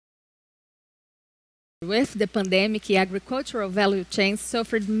With the pandemic, agricultural value chains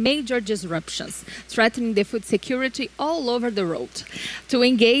suffered major disruptions, threatening the food security all over the world. To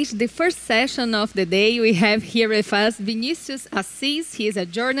engage the first session of the day, we have here with us Vinicius Assis. He is a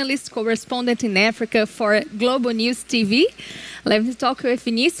journalist correspondent in Africa for GloboNews TV. Let me talk with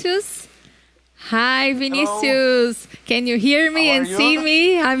Vinicius. Hi, Vinicius. Hello. Can you hear me and see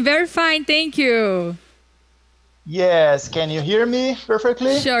me? I'm very fine, thank you. Yes, can you hear me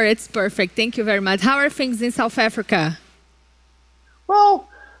perfectly? Sure, it's perfect. Thank you very much. How are things in South Africa? Well,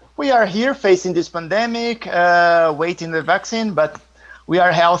 we are here facing this pandemic, waiting the vaccine, but we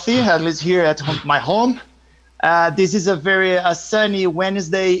are healthy, at least here at my home. This is a very sunny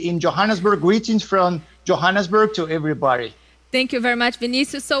Wednesday in Johannesburg. Greetings from Johannesburg to everybody. Thank you very much,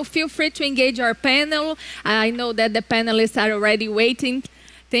 Vinicius. So feel free to engage our panel. I know that the panelists are already waiting.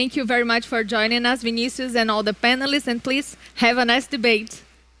 Thank you very much for joining us, Vinicius, and all the panelists, and please have a nice debate.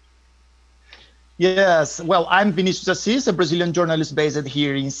 Yes, well, I'm Vinicius Assis, a Brazilian journalist based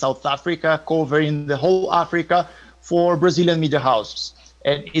here in South Africa, covering the whole Africa for Brazilian media houses.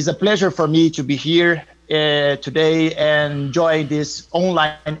 And it's a pleasure for me to be here today and join this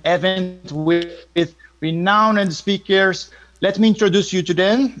online event with renowned speakers. Let me introduce you to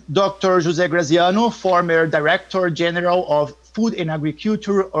them. Dr. José Graziano, former Director General of Food and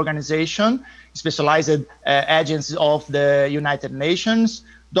Agriculture Organization, specialized agency of the United Nations.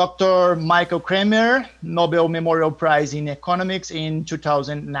 Dr. Michael Kremer, Nobel Memorial Prize in Economics in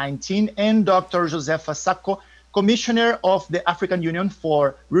 2019, and Dr. Josefa Sacko, Commissioner of the African Union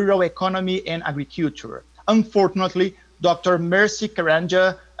for Rural Economy and Agriculture. Unfortunately, Dr. Mercy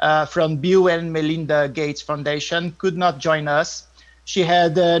Karanja from Bill and Melinda Gates Foundation could not join us. She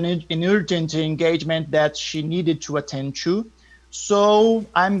had an urgent engagement that she needed to attend to. So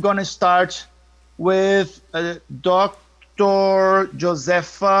I'm going to start with Dr.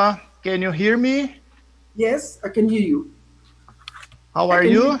 Josefa. Can you hear me? Yes, I can hear you. How are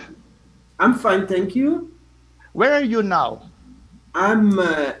you? I'm fine, thank you. Where are you now? I'm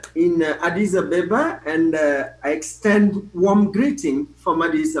in Addis Ababa, and I extend warm greeting from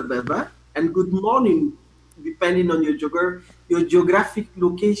Addis Ababa and good morning, depending on your geographic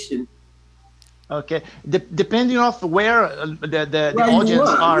location. Okay, depending on where the audience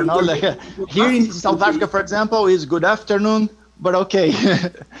are. No? Like, here in South Africa, for example, is good afternoon, but okay.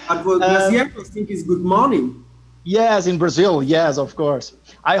 But for Graziano, I think it's good morning. Yes, in Brazil, yes, of course.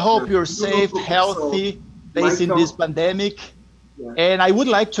 I hope you're safe, healthy, facing this pandemic. Yeah. And I would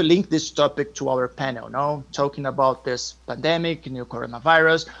like to link this topic to our panel, no? Talking about this pandemic, new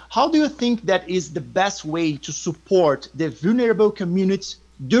coronavirus. How do you think that is the best way to support the vulnerable communities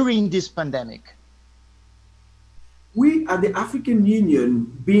during this pandemic? We at the African Union,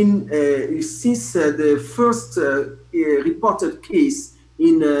 been since the first reported case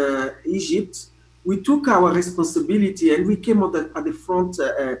in Egypt, we took our responsibility and we came out at the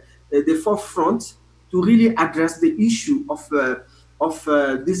forefront to really address the issue of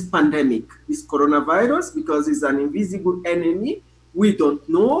this pandemic, this coronavirus, because it's an invisible enemy. We don't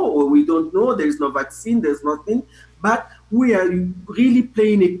know, there is no vaccine, there's nothing, but we are really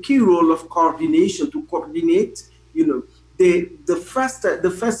playing a key role of coordination to coordinate, you know, the first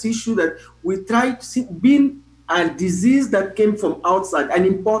issue that we try to see being a disease that came from outside, an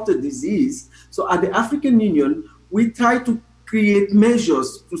imported disease. So at the African Union, we try to create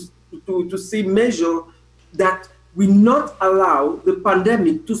measures to see measure that will not allow the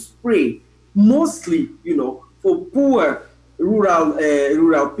pandemic to spread, mostly, you know, for poor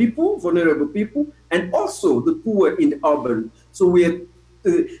rural people, vulnerable people, and also the poor in urban. So we are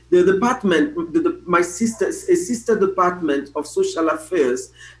the department, my sister department of social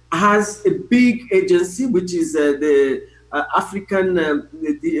affairs has a big agency, which is the African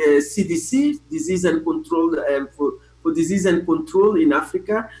CDC, disease and control for disease and control in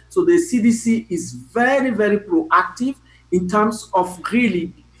Africa. So the CDC is very, very proactive in terms of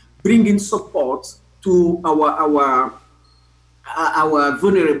really bringing support to our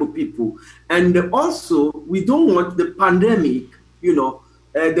vulnerable people. And also, we don't want the pandemic, you know,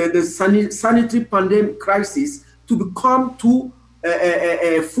 the sanitary pandemic crisis to become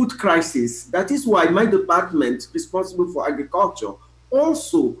a food crisis. That is why my department, responsible for agriculture,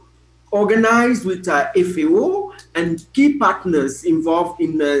 also organized with FAO and key partners involved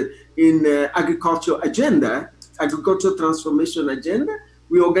in agriculture transformation agenda.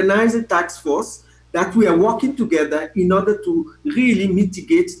 We organize a task force that we are working together in order to really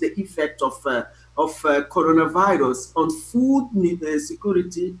mitigate the effect of coronavirus on food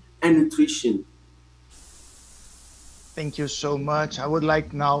security and nutrition. Thank you so much. I would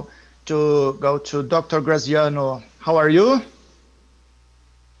like now to go to Dr. Graziano. How are you?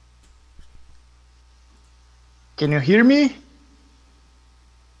 Can you hear me?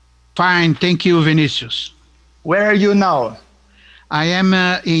 Fine, thank you, Vinicius. Where are you now? I am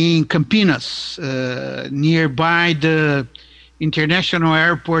in Campinas, nearby the international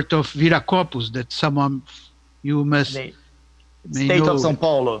airport of Viracopos, that some of you may State know. of São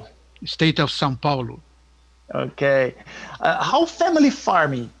Paulo. State of São Paulo. Okay. How family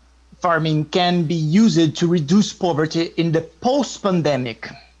farming can be used to reduce poverty in the post-pandemic?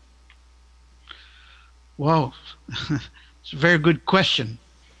 Wow, it's a very good question.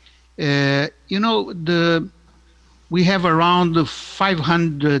 You know, we have around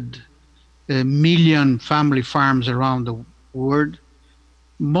 500 million family farms around the world.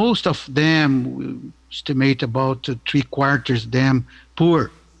 Most of them, we estimate about 3/4 them poor,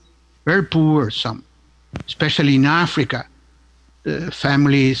 very poor, some, especially in Africa.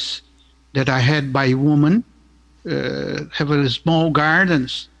 Families that are headed by women have small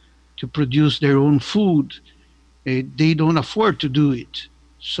gardens to produce their own food. They don't afford to do it.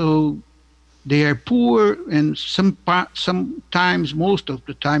 So they are poor, and sometimes, most of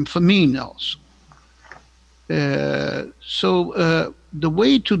the time, famine also. The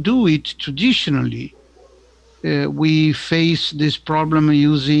way to do it traditionally, we face this problem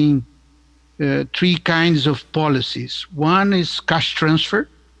using 3 kinds of policies. One is cash transfer.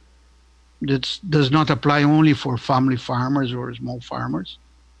 That does not apply only for family farmers or small farmers.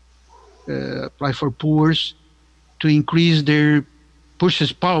 Apply for poor to increase their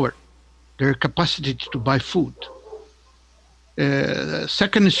purchase power, their capacity to buy food.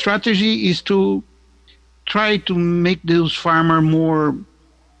 Second strategy is to try to make those farmers more,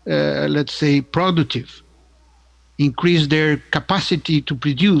 let's say, productive, increase their capacity to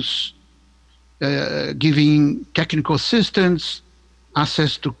produce, giving technical assistance,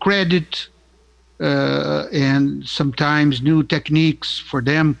 access to credit, and sometimes new techniques for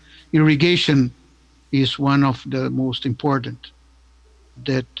them. Irrigation is one of the most important,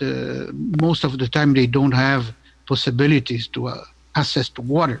 that most of the time they don't have possibilities to access to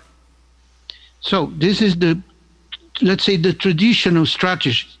water. So this is let's say, the traditional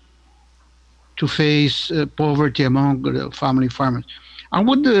strategy to face poverty among the family farmers. I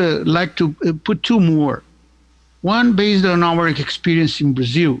would like to put 2 more. One, based on our experience in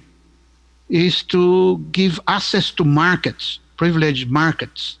Brazil, is to give access to markets, privileged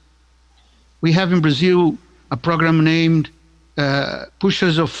markets. We have in Brazil a program named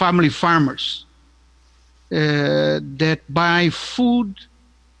Pushers of Family Farmers that buy food,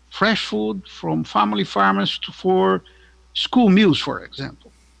 fresh food from family farmers for school meals, for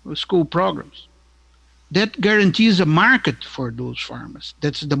example, or school programs. That guarantees a market for those farmers.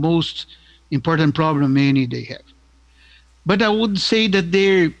 That's the most important problem many they have. But I would say that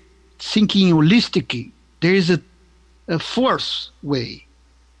they're thinking holistically. There is a fourth way,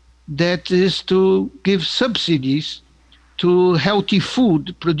 that is to give subsidies to healthy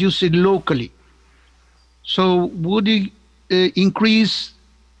food produced locally. So would it increase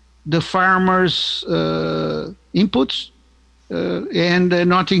the farmers' inputs and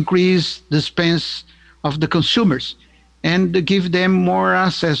not increase the expense of the consumers, and give them more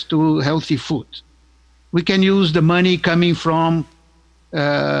access to healthy food. We can use the money coming from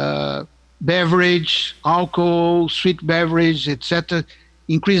beverage, alcohol, sweet beverage, etc.,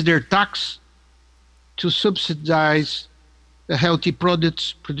 increase their tax to subsidize the healthy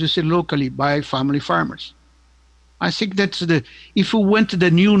products produced locally by family farmers. I think that's if we went to the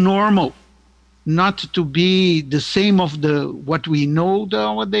new normal, not to be the same of what we know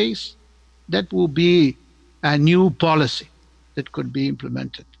nowadays, that will be a new policy that could be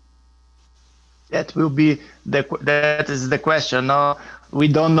implemented. That is the question. No? We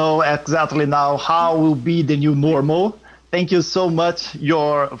don't know exactly now how will be the new normal. Thank you so much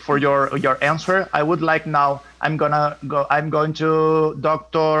for your answer. I would like now, I'm going to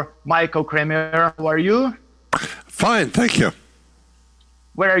Dr. Michael Kremer. How are you? Fine, thank you.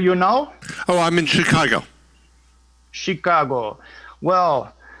 Where are you now? Oh, I'm in Chicago. Chicago.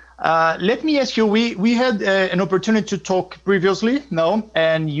 Well, let me ask you, we had an opportunity to talk previously, no?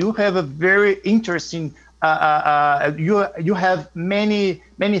 And you have a very interesting, you have many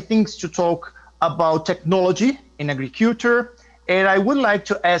things to talk about technology in agriculture. And I would like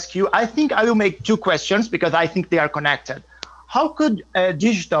to ask you, I think I will make 2 questions because I think they are connected. How could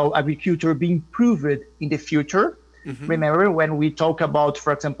digital agriculture be improved in the future? Mm-hmm. Remember when we talk about,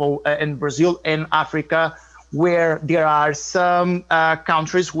 for example, in Brazil and Africa, where there are some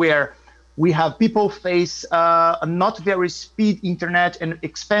countries where we have people face not very speed internet and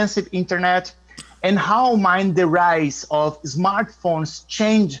expensive internet, and how might the rise of smartphones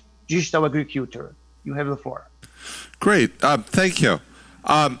change digital agriculture? You have the floor. Great, thank you.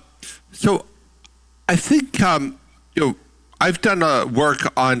 So I think I've done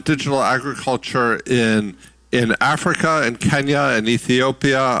work on digital agriculture in Africa, in Kenya, in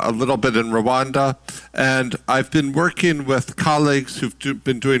Ethiopia, a little bit in Rwanda, and I've been working with colleagues who've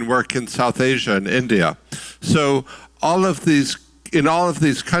been doing work in South Asia and India. So in all of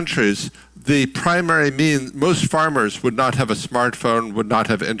these countries, the primary means, most farmers would not have a smartphone, would not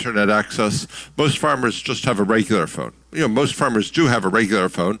have internet access. Most farmers just have a regular phone. Most farmers do have a regular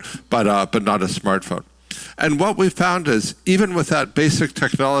phone, but not a smartphone. And what we found is, even with that basic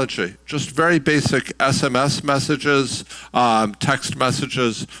technology, just very basic SMS messages, text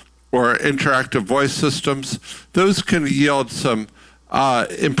messages, or interactive voice systems, those can yield some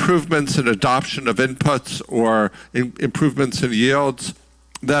improvements in adoption of inputs or improvements in yields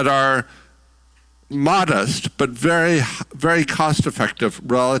that are modest, but very, very cost effective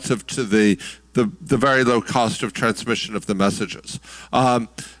relative to the very low cost of transmission of the messages. Now,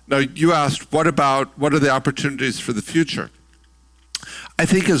 you asked, what are the opportunities for the future? I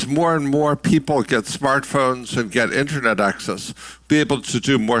think as more and more people get smartphones and get internet access, be able to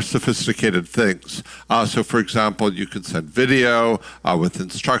do more sophisticated things. So for example, you could send video with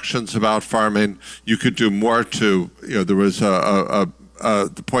instructions about farming. You could do more to, there was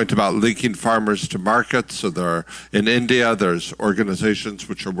the point about linking farmers to markets. So in India, there's organizations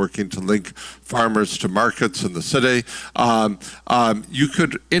which are working to link farmers to markets in the city. You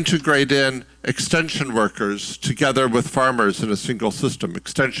could integrate in extension workers together with farmers in a single system.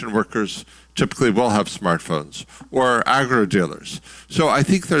 Extension workers typically will have smartphones, or agro dealers. So I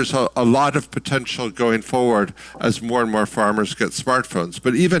think there's a lot of potential going forward as more and more farmers get smartphones.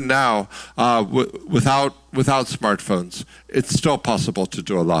 But even now, without smartphones, it's still possible to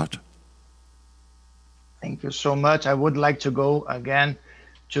do a lot. Thank you so much. I would like to go again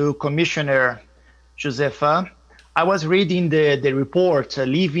to Commissioner Josefa. I was reading the report,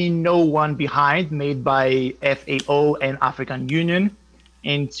 Leaving No One Behind, made by FAO and African Union,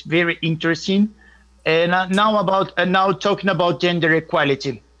 and it's very interesting. And now talking about gender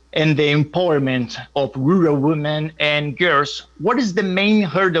equality and the empowerment of rural women and girls, what is the main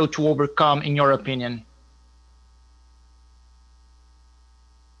hurdle to overcome, in your opinion?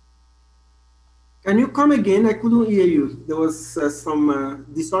 Can you come again? I couldn't hear you. There was some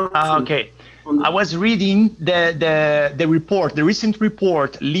distortion. Okay. I was reading the report, the recent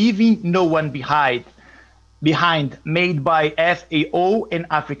report, Leaving No One Behind, made by FAO and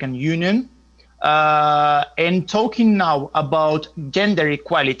African Union, and talking now about gender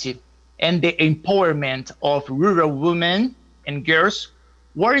equality and the empowerment of rural women and girls.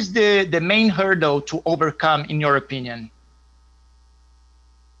 What is the main hurdle to overcome, in your opinion?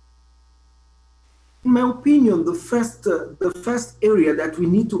 In my opinion, the first area that we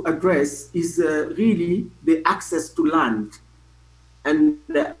need to address is really the access to land. And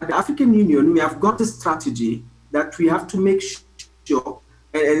the African Union, we have got a strategy that we have to make sure,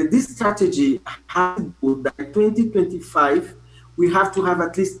 and this strategy has that by 2025, we have to have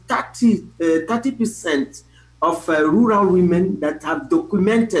at least 30% of rural women that have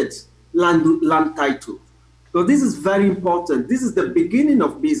documented land title. So this is very important. This is the beginning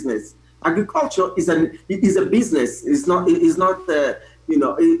of business. Agriculture is a business. It's not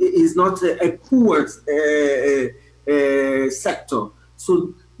a poor sector.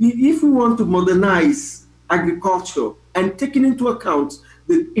 So if we want to modernize agriculture and taking into account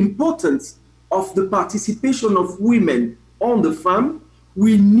the importance of the participation of women on the farm,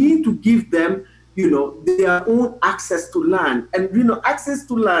 we need to give them, their own access to land. And, access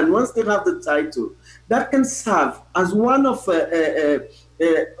to land, once they have the title, that can serve as one of how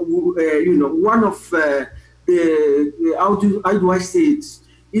do I say it?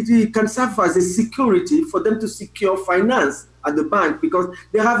 It can serve as a security for them to secure finance at the bank, because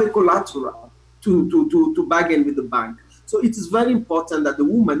they have a collateral to bargain with the bank. So it is very important that the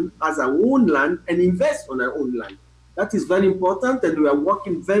woman has her own land and invests on her own land. That is very important, and we are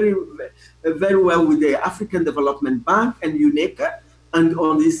working very, very well with the African Development Bank and UNECA, and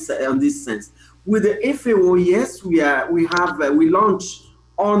on this sense. With the FAO, yes, we launched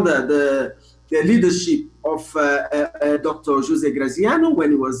under the leadership of Dr. José Graziano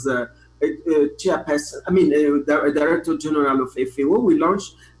when he was Director General of FAO. We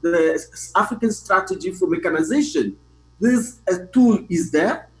launched the African Strategy for Mechanization. This tool is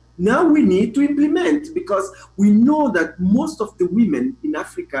there. Now we need to implement, because we know that most of the women in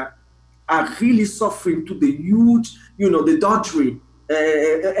Africa are really suffering to the huge, the drudgery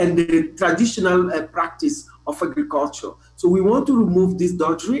and the traditional practice of agriculture. So we want to remove this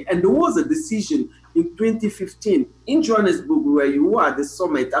drudgery, and there was a decision in 2015 in Johannesburg, where you were, the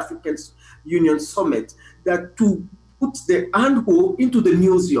summit, African Union Summit, that to put the handhold into the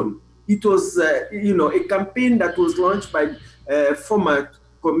museum. It was, a campaign that was launched by former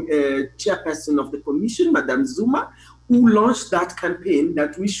chairperson of the commission, Madame Zuma, who launched that campaign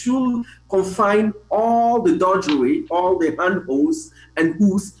that we should confine all the dodgery, all the handholds and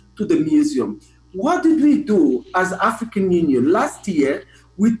hoods to the museum. What did we do as African Union? Last year,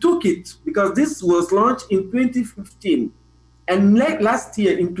 we took it, because this was launched in 2015. And last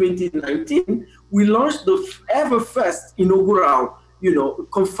year in 2019, we launched the ever first inaugural,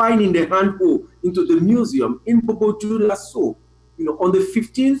 confining the handhold into the museum in Bobo Dioulasso, on the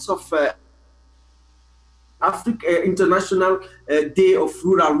 15th of Africa International Day of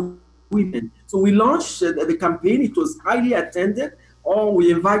Rural Women. So we launched the campaign. It was highly attended.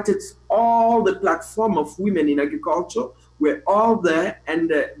 We invited all the platform of women in agriculture. We're all there, and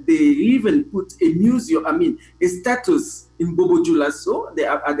they even put a museum, a status in Bobo Dioulasso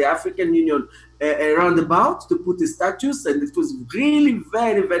at the African Union roundabout to put a status, and it was really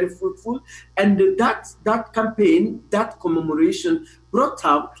very, very fruitful. And that campaign, that commemoration brought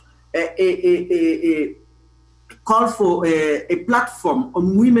out a call for a platform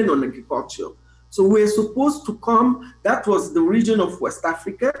on women on agriculture. So we're supposed to come, that was the region of West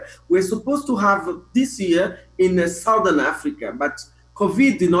Africa. We're supposed to have this year in Southern Africa, but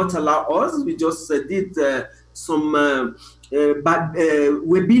COVID did not allow us. We just did some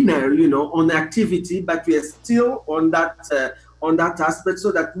webinar, on activity, but we are still on that aspect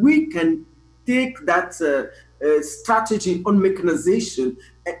so that we can take that strategy on mechanization.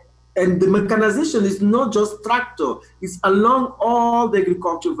 And the mechanization is not just tractor, it's along all the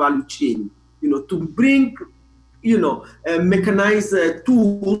agricultural value chain. To bring, mechanized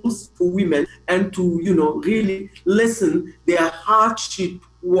tools for women and to, really lessen their hardship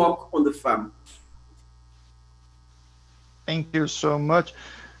work on the farm. Thank you so much.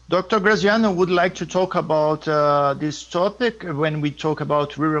 Dr. Graziano would like to talk about this topic when we talk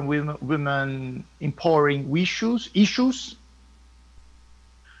about rural women empowering issues.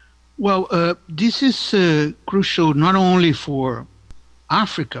 Well, this is crucial not only for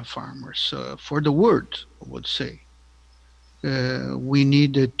Africa farmers, for the world, I would say. We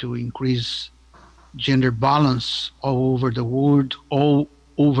needed to increase gender balance all over the world, all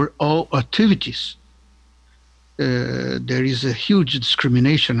over all activities. There is a huge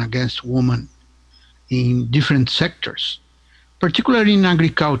discrimination against women in different sectors, particularly in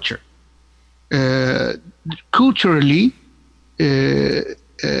agriculture. Culturally,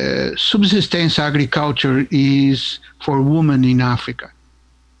 subsistence agriculture is for women in Africa.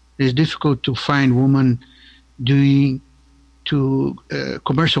 It's difficult to find women doing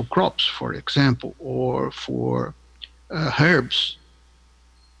commercial crops, for example, or for herbs.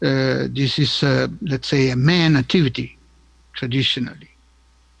 This is, let's say, a man activity, traditionally.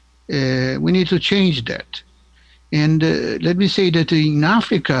 We need to change that. And let me say that in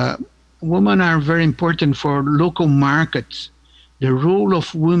Africa, women are very important for local markets. The role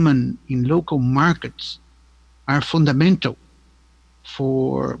of women in local markets are fundamental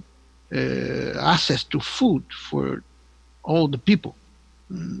for access to food for all the people,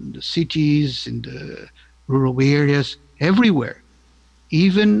 in the cities, in the rural areas, everywhere,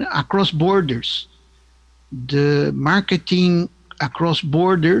 even across borders. The marketing across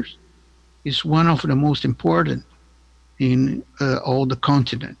borders is one of the most important in all the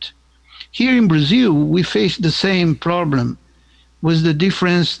continent. Here in Brazil, we face the same problem, with the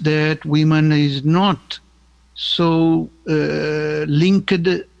difference that women is not so linked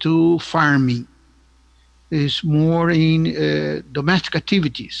to farming. It's more in domestic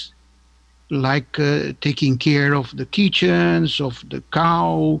activities, like taking care of the kitchens, of the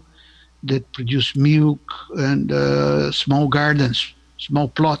cow that produce milk, and small gardens, small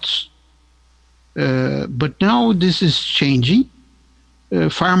plots. But now this is changing.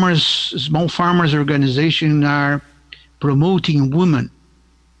 Small farmers organizations are promoting women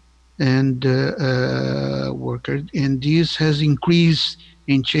and workers, and this has increased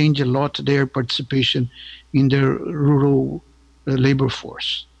and changed a lot their participation in the rural labor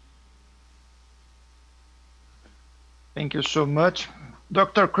force. Thank you so much.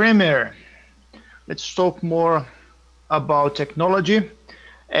 Dr. Kremer, let's talk more about technology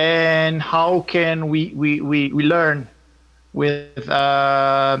and how can we learn with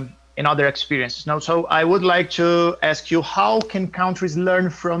another experience. Now, so I would like to ask you, how can countries learn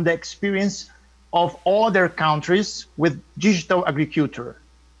from the experience of other countries with digital agriculture?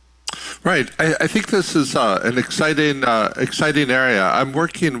 Right. I think this is an exciting area. I'm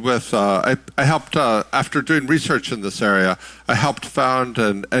working with, I helped, after doing research in this area, I helped found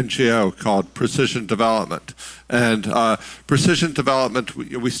an NGO called Precision Development. And Precision Development,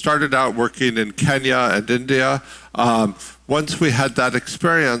 we started out working in Kenya and India. once we had that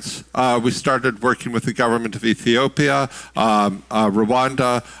experience, we started working with the government of Ethiopia,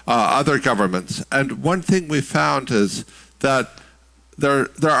 Rwanda, other governments. And one thing we found is that there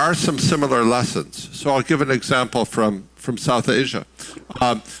are some similar lessons. So I'll give an example from South Asia.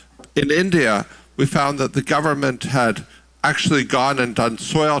 In India, we found that the government had actually gone and done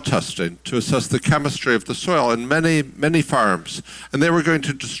soil testing to assess the chemistry of the soil in many farms. And they were going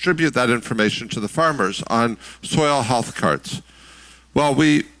to distribute that information to the farmers on soil health cards. Well,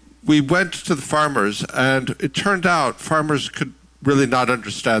 we went to the farmers, and it turned out farmers could really not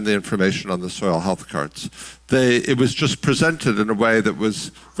understand the information on the soil health cards. It was just presented in a way that was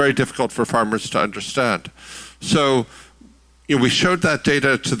very difficult for farmers to understand. So we showed that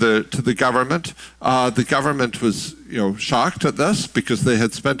data to the government. The government was shocked at this because they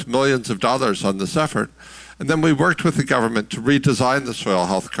had spent millions of dollars on this effort. And then we worked with the government to redesign the soil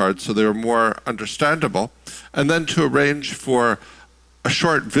health cards so they were more understandable, and then to arrange for a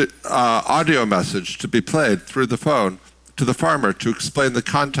short audio message to be played through the phone to the farmer to explain the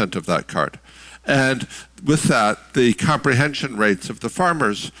content of that card. And with that, the comprehension rates of the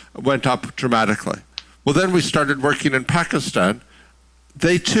farmers went up dramatically. Well, then we started working in Pakistan.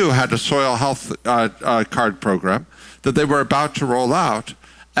 They too had a soil health card program that they were about to roll out.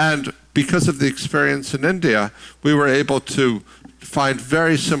 And because of the experience in India, we were able to find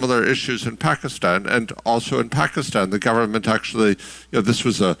very similar issues in Pakistan. And also in Pakistan, the government actually, this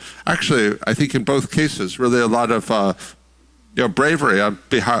was actually, I think in both cases, really a lot of bravery on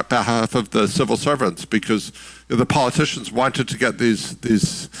behalf of the civil servants, because the politicians wanted to get these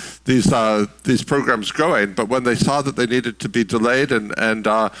programs going, but when they saw that they needed to be delayed, and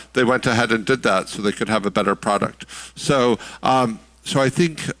they went ahead and did that so they could have a better product. So I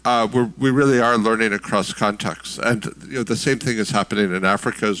think we really are learning across contexts, and the same thing is happening in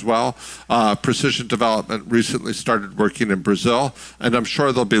Africa as well. Precision Development recently started working in Brazil, and I'm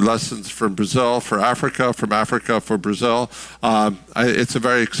sure there'll be lessons from Brazil for Africa, from Africa for Brazil. It's a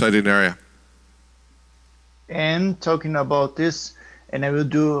very exciting area. And talking about this, and I will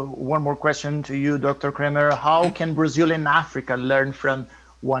do one more question to you, Dr. Kremer. How can Brazil and Africa learn from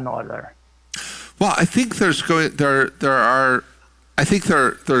one another? Well, I think there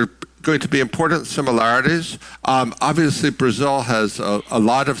are going to be important similarities. Obviously, Brazil has a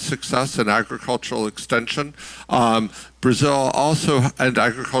lot of success in agricultural extension. Brazil also, and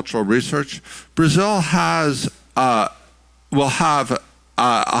agricultural research. Brazil will have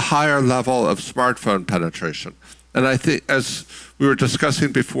a higher level of smartphone penetration. And I think, as we were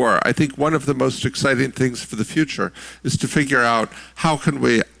discussing before, I think one of the most exciting things for the future is to figure out how can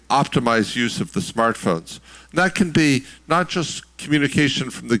we optimize use of the smartphones. And that can be not just communication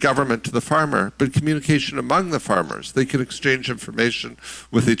from the government to the farmer, but communication among the farmers. They can exchange information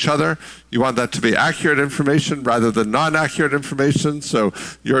with each other. You want that to be accurate information rather than non-accurate information. So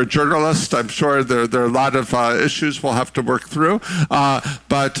you're a journalist. I'm sure there are a lot of issues we'll have to work through.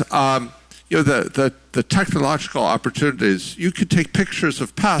 But the technological opportunities, you could take pictures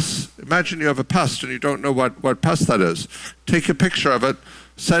of pests. Imagine you have a pest and you don't know what pest that is. Take a picture of it,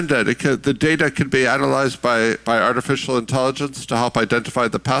 send it. The data can be analyzed by artificial intelligence to help identify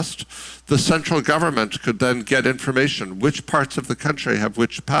the pest. The central government could then get information, which parts of the country have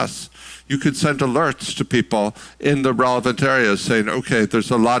which pests. You could send alerts to people in the relevant areas saying, okay,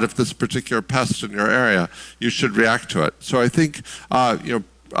 there's a lot of this particular pest in your area. You should react to it. So I think,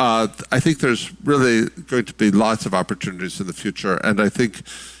 I think there's really going to be lots of opportunities in the future. And I think,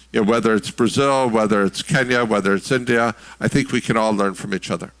 whether it's Brazil, whether it's Kenya, whether it's India, I think we can all learn from each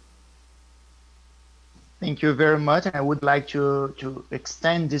other. Thank you very much. And I would like to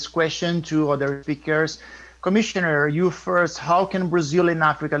extend this question to other speakers. Commissioner, you first. How can Brazil and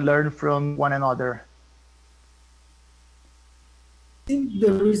Africa learn from one another? I think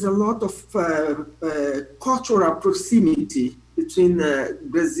there is a lot of cultural proximity between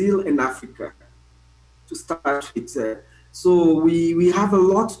Brazil and Africa, to start with. So we have a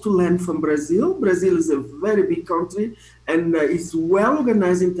lot to learn from Brazil. Brazil is a very big country and is well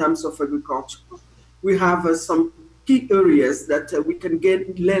organized in terms of agriculture. We have some key areas that we can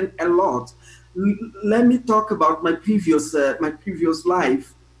learn a lot. Let me talk about my previous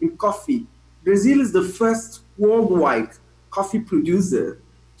life in coffee. Brazil is the first worldwide coffee producer.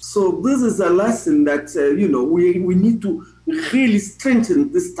 So this is a lesson that we need to really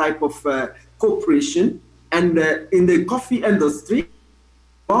strengthen this type of cooperation. And in the coffee industry,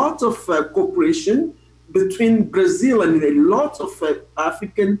 a lot of cooperation between Brazil and a lot of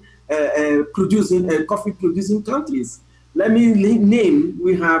African coffee producing countries. Let me name,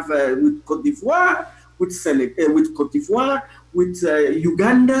 we have with Cote d'Ivoire, with Cote d'Ivoire, with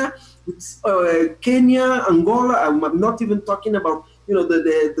Uganda, with Kenya, Angola. I'm not even talking about, you know,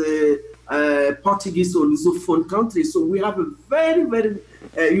 the Portuguese or Lusophone countries. So we have a very, very,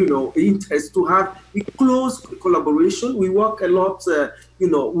 you know, interest to have a close collaboration. We work a lot, you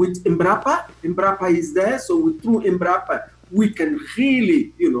know, with Embrapa. Embrapa is there. So through Embrapa, we can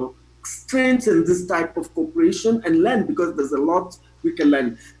really, you know, strengthen this type of cooperation and learn, because there's a lot we can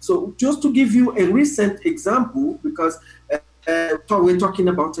learn. So just to give you a recent example, because we're talking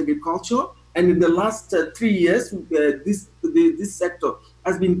about agriculture, and in the last 3 years, this sector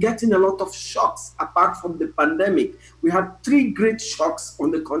has been getting a lot of shocks apart from the pandemic. We had 3 great shocks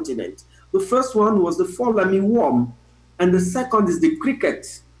on the continent. The first one was the fall worm, and the second is the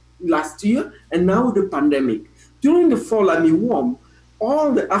cricket last year, and now the pandemic. During the fall worm,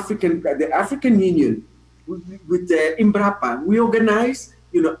 all the African Union with the Embrapa, we organized,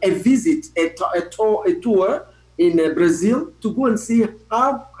 you know, a visit, a tour in Brazil to go and see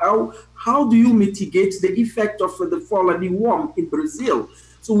how do you mitigate the effect of the fallen worm in Brazil.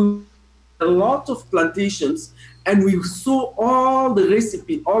 So we a lot of plantations, and we saw all the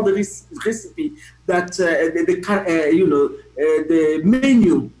recipe that you know, the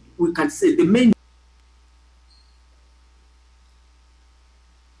menu, we can say the menu.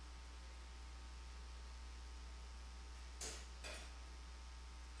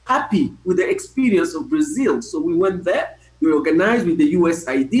 Happy with the experience of Brazil. So we went there, we organized with the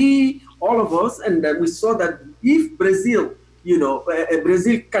USAID, all of us, and we saw that if Brazil, you know,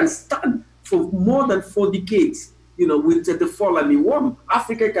 Brazil can stand for more than 4 decades, you know, with the fallen worm,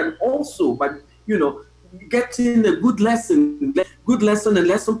 Africa can also, but, you know, getting a good lesson and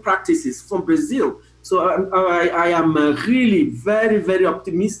lesson practices from Brazil. So I am really very, very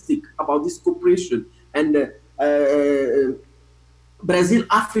optimistic about this cooperation, and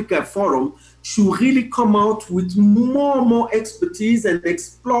Brazil-Africa Forum should really come out with more expertise and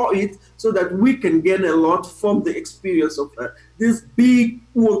explore it, so that we can gain a lot from the experience of this big,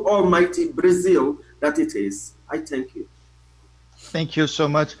 almighty Brazil that it is. I thank you. Thank you so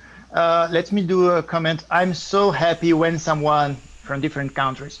much. Let me do a comment. I'm so happy when someone from different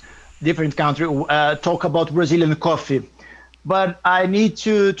country talk about Brazilian coffee. But I need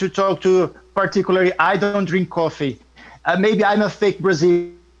to talk to, particularly, I don't drink coffee. Maybe I'm a fake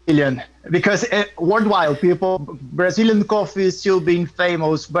Brazilian, because worldwide Brazilian coffee is still being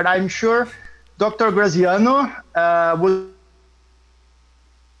famous, but I'm sure Dr. Graziano will.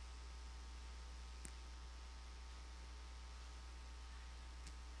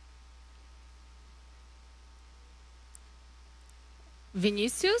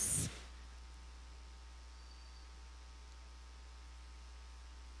 Vinicius?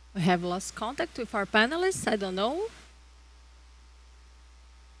 We have lost contact with our panelists, I don't know.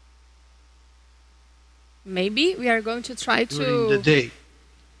 Maybe we are going to try to... During the day.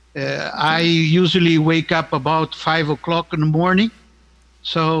 I usually wake up about 5 o'clock in the morning,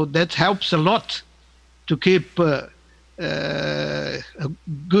 so that helps a lot to keep a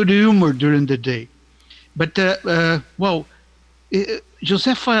good humor during the day. But, well,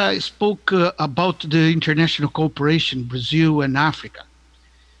 Josefa spoke about the international cooperation, Brazil and Africa.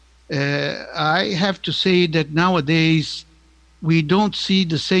 I have to say that nowadays we don't see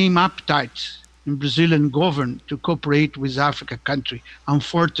the same appetite in Brazilian government to cooperate with African country,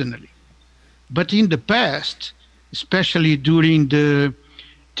 unfortunately. But in the past, especially during the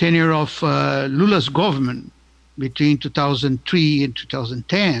tenure of Lula's government between 2003 and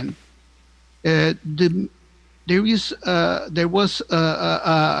 2010, there was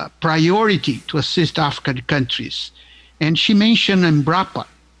a priority to assist African countries. And she mentioned Embrapa.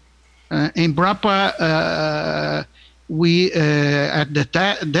 Embrapa, we at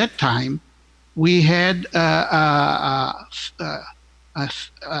that time, we had a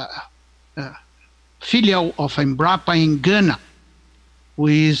filial of Embrapa in Ghana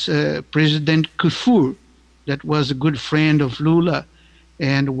with President Kufuor, that was a good friend of Lula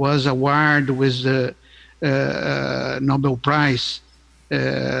and was awarded with the Nobel Prize,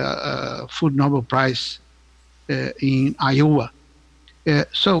 Food Nobel Prize in Iowa.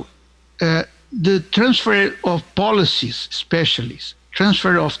 So the transfer of policies, especially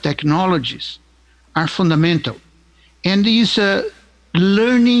transfer of technologies, are fundamental. And is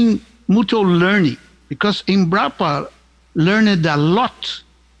learning, mutual learning, because Embrapa learned a lot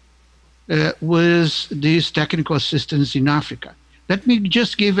with these technical assistance in Africa. Let me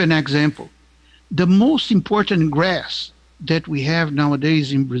just give an example. The most important grass that we have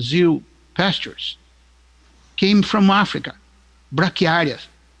nowadays in Brazil, pastures, came from Africa. Brachiaria,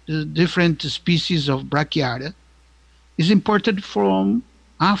 the different species of brachiaria, is imported from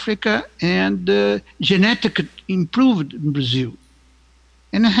Africa and genetically improved in Brazil.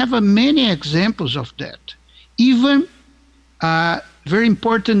 And I have many examples of that. Even a very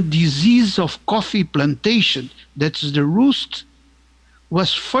important disease of coffee plantation, that's the rust,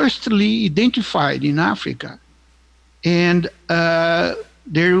 was firstly identified in Africa. And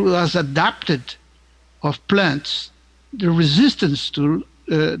there was adapted of plants, the resistance to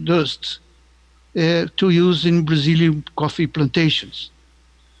dust to use in Brazilian coffee plantations.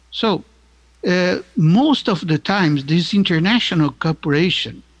 So most of the times, this international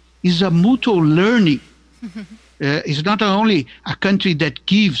cooperation is a mutual learning. It's not only a country that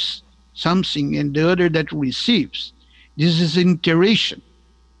gives something and the other that receives. This is interaction.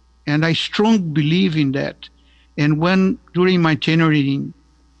 And I strongly believe in that. And when, during my tenure in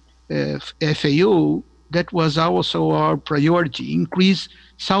FAO, that was also our priority, increase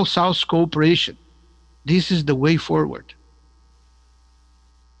South-South cooperation. This is the way forward.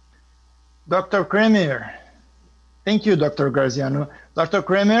 Dr. Kremer. Thank you, Dr. Graziano. Dr.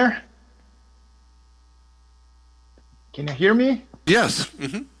 Kremer, can you hear me? Yes.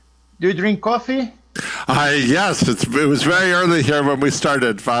 Mm-hmm. Do you drink coffee? Yes, it was very early here when we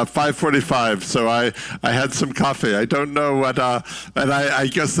started, 5:45. So I had some coffee. I don't know what, and I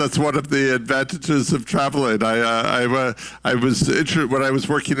guess that's one of the advantages of traveling. I was when I was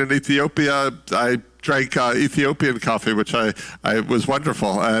working in Ethiopia, I drank Ethiopian coffee, which I was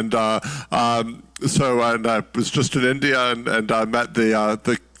wonderful, and so I was just in India and I met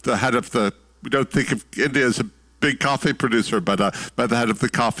the head of the. We don't think of India as a big coffee producer, but by the head of the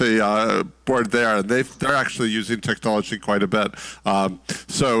coffee board there, and they're actually using technology quite a bit.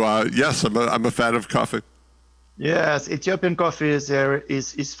 Yes, I'm a fan of coffee. Yes, Ethiopian coffee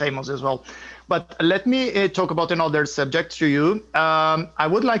is famous as well. But let me talk about another subject to you. I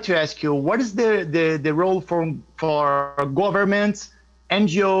would like to ask you, what is the role for governments,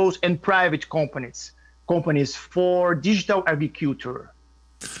 NGOs, and private companies for digital agriculture?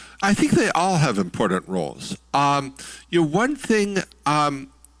 I think they all have important roles. One thing.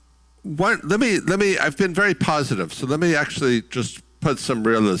 Let me. I've been very positive, so let me actually just put some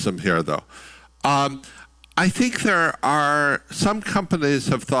realism here, though. I think there are some companies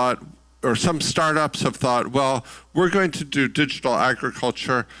have thought, or some startups have thought, well, we're going to do digital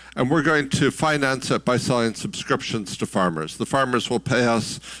agriculture and we're going to finance it by selling subscriptions to farmers. The farmers will pay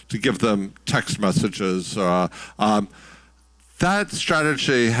us to give them text messages. That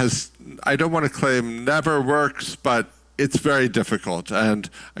strategy has, I don't want to claim never works, but it's very difficult. And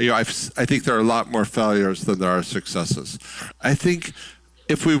I think there are a lot more failures than there are successes. I think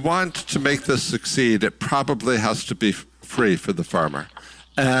if we want to make this succeed, it probably has to be free for the farmer.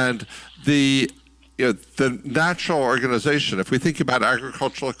 And the natural organization, if we think about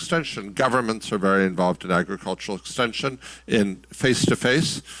agricultural extension, governments are very involved in agricultural extension in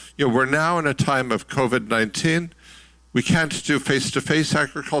face-to-face. We're now in a time of COVID-19. We can't do face-to-face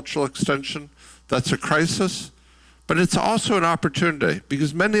agricultural extension. That's a crisis. But it's also an opportunity,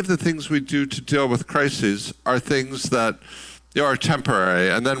 because many of the things we do to deal with crises are things that are temporary.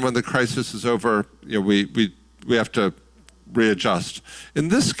 And then when the crisis is over, we have to readjust. In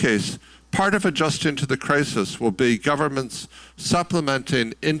this case, part of adjusting to the crisis will be governments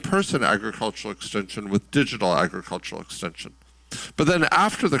supplementing in-person agricultural extension with digital agricultural extension. But then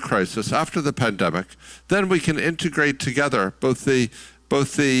after the crisis, after the pandemic, then we can integrate together both the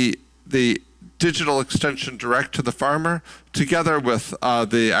digital extension direct to the farmer together with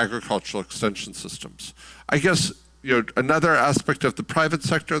the agricultural extension systems. I guess another aspect of the private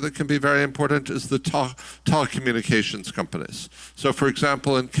sector that can be very important is the telecommunications companies. So, for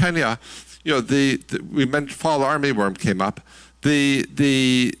example, in Kenya, we mentioned fall armyworm came up.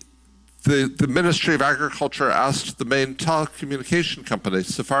 The Ministry of Agriculture asked the main telecommunication company,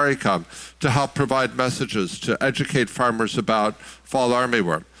 Safaricom, to help provide messages to educate farmers about fall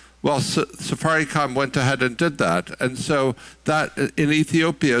armyworm. Well, Safaricom went ahead and did that. And so that in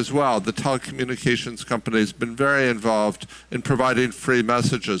Ethiopia as well, the telecommunications company has been very involved in providing free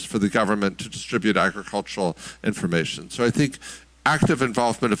messages for the government to distribute agricultural information. So I think active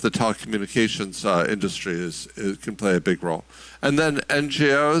involvement of the telecommunications industry can play a big role. And then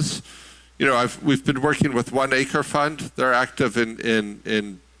NGOs, we've been working with 1 Acre Fund. They're active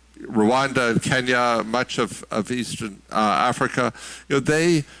in Rwanda and Kenya, much of Eastern Africa.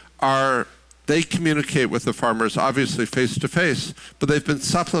 They communicate with the farmers, obviously face-to-face, but they've been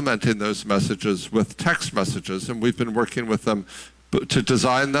supplementing those messages with text messages, and we've been working with them to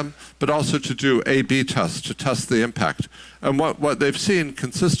design them, but also to do A/B tests, to test the impact. And what they've seen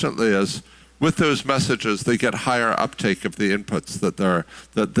consistently is with those messages, they get higher uptake of the inputs that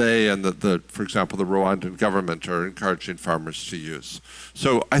they and for example, the Rwandan government are encouraging farmers to use.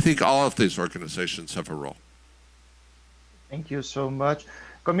 So I think all of these organizations have a role. Thank you so much.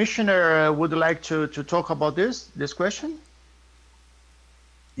 Commissioner, would you like to talk about this question?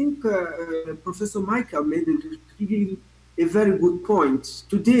 I think Professor Michael made a very good point.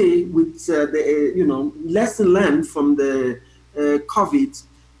 Today, with the lesson learned from the COVID,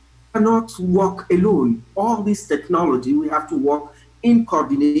 cannot work alone. All this technology, we have to work in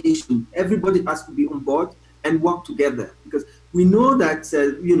coordination. Everybody has to be on board and work together, because we know that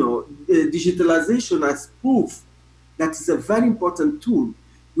digitalization has proved that it's a very important tool.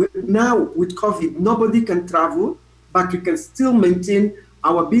 Now with COVID, nobody can travel, but we can still maintain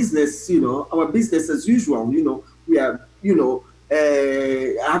our business. Our business as usual. We are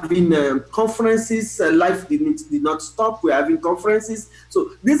having conferences. Life did not stop. We're having conferences.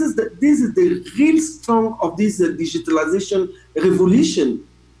 So this is the real strong of this digitalization revolution.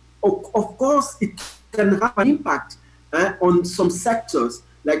 Of course, it can have an impact on some sectors.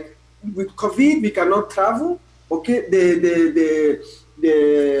 Like with COVID, we cannot travel. Okay, the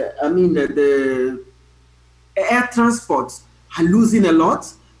air transports are losing a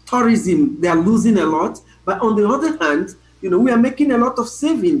lot. Tourism, they are losing a lot. But on the other hand, we are making a lot of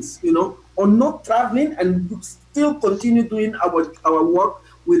savings, on not traveling, and still continue doing our work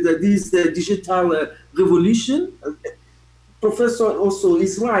with this digital revolution. Professor also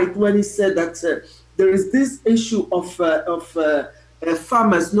is right when he said that there is this issue of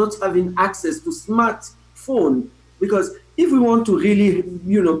farmers not having access to smartphone, because if we want to really,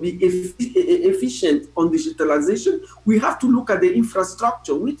 be efficient on digitalization, we have to look at the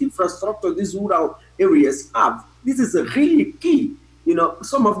infrastructure. Which infrastructure these rural areas have? This is really key.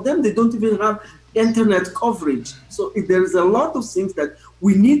 Some of them, they don't even have internet coverage. So there is a lot of things that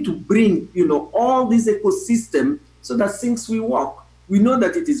we need to bring, all this ecosystem so that things will work. We know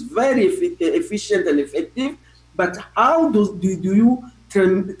that it is very efficient and effective, but how do you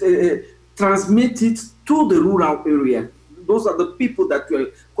transmit it to the rural area? Those are the people that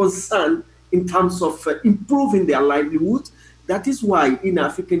were concerned in terms of improving their livelihood. That is why in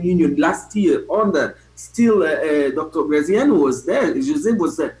African Union last year, under still Dr. Graziano was there, José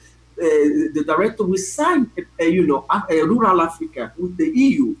was the director. We signed a rural Africa with the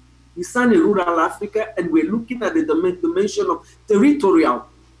EU. We signed a rural Africa, and we're looking at the dimension of territorial,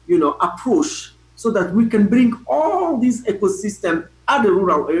 approach, so that we can bring all these ecosystems at the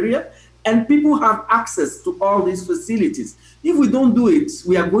rural area, and people have access to all these facilities. If we don't do it,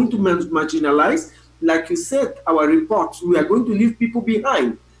 we are going to marginalize. Like you said, our report, we are going to leave people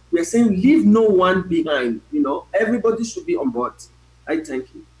behind. We are saying leave no one behind. Everybody should be on board. I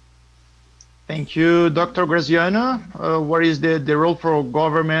thank you. Thank you, Dr. Graziano. What is the role for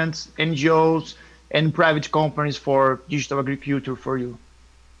governments, NGOs, and private companies for digital agriculture for you?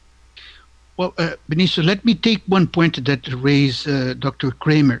 Well, Vinicius, let me take one point that raised Dr.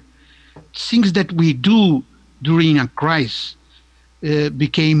 Kremer. Things that we do during a crisis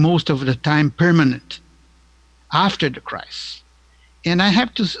became most of the time permanent after the crisis. And I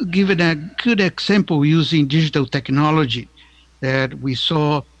have to give it a good example using digital technology that we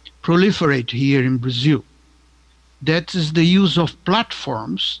saw proliferate here in Brazil. That is the use of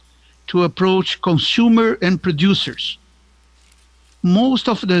platforms to approach consumer and producers. Most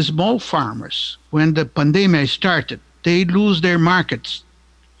of the small farmers, when the pandemic started, they lose their markets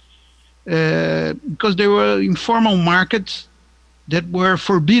because there were informal markets that were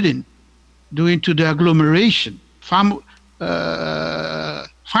forbidden due to the agglomeration, farm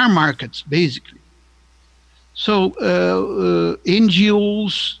markets, basically. So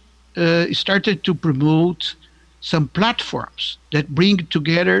NGOs started to promote some platforms that bring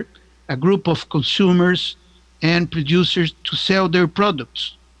together a group of consumers and producers to sell their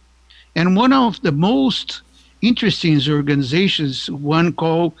products. And one of the most interesting organizations, one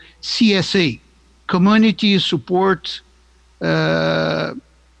called CSA, Community Support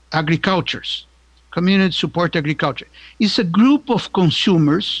Agricultures, Community Support Agriculture. It's a group of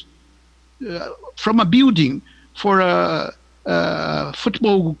consumers from a building for a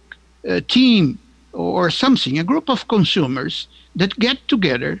football team or something, a group of consumers that get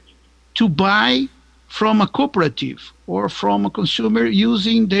together to buy from a cooperative or from a consumer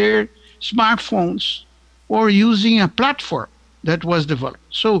using their smartphones or using a platform that was developed.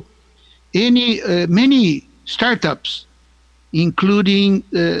 So many startups, including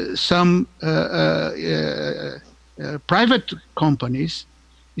some private companies,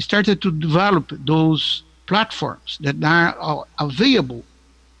 started to develop those platforms that are available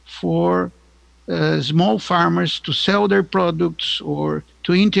for small farmers to sell their products or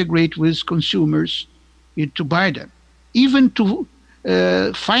to integrate with consumers to buy them. Even to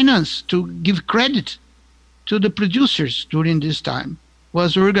finance, to give credit to the producers during this time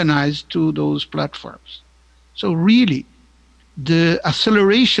was organized to those platforms. So really, the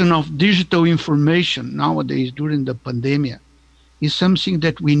acceleration of digital information nowadays during the pandemic is something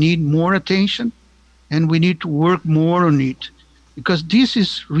that we need more attention, and we need to work more on it, because this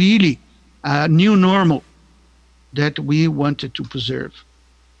is really a new normal that we wanted to preserve.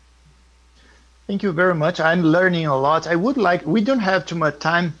 Thank you very much. I'm learning a lot. We don't have too much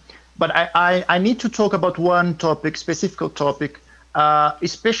time, but I need to talk about one topic, specific topic,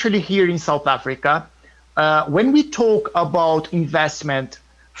 especially here in South Africa. When we talk about investment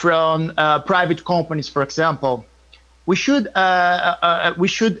from private companies, for example, we should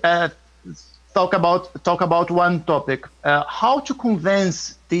talk about one topic: how to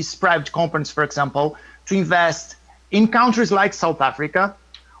convince these private companies, for example, to invest in countries like South Africa,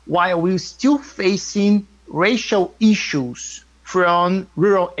 while we're still facing racial issues from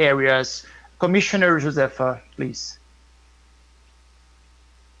rural areas. Commissioner Josefa, please.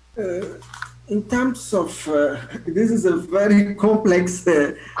 In terms of, this is a very complex.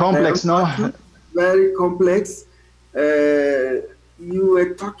 No? Very complex. You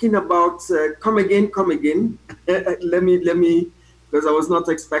were talking about, come again. let me, because I was not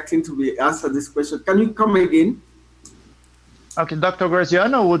expecting to be answered this question. Can you come again? Okay, Dr.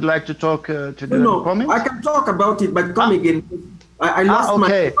 Graziano would like to talk to the comments. I can talk about it, but come again. I lost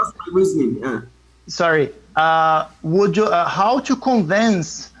my reasoning. Sorry. Would you how to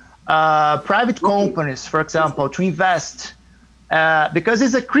convince private companies, for example, to invest? Because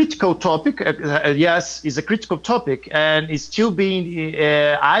it's a critical topic. Yes, it's a critical topic, and it's still being.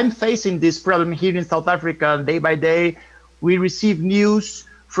 I'm facing this problem here in South Africa day by day. We receive news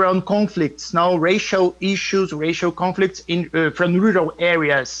from conflicts, now racial issues, racial conflicts from rural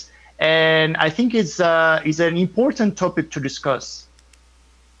areas, and I think it's an important topic to discuss.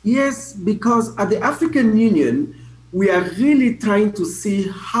 Yes, because at the African Union, we are really trying to see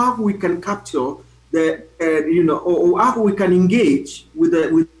how we can capture the, or how we can engage with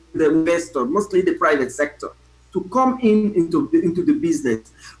the investor, mostly the private sector, to come into the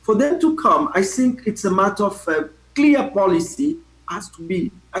business. For them to come, I think it's a matter of clear policy has to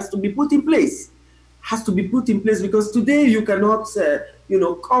be put in place. Has to be put in place, because today you cannot,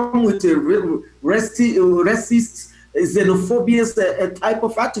 come with a racist, xenophobia type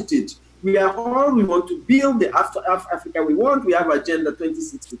of attitude. We want to build the Africa we want. We have Agenda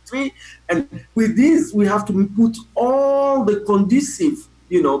 2063. And with this, we have to put all the conducive,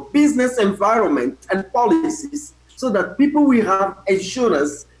 business environment and policies so that people will have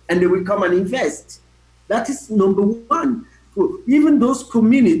assurance and they will come and invest. That is number one. Even those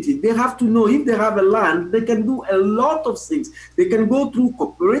communities, they have to know if they have a land, they can do a lot of things. They can go through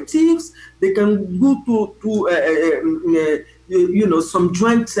cooperatives, they can go to some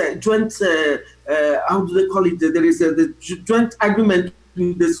joint, how do they call it? There is the joint agreement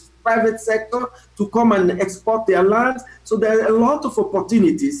with the private sector to come and export their land. So there are a lot of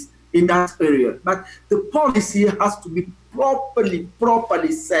opportunities in that area. But the policy has to be properly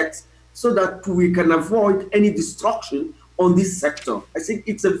set so that we can avoid any destruction on this sector. I think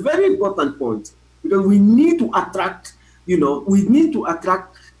it's a very important point, because we need to attract,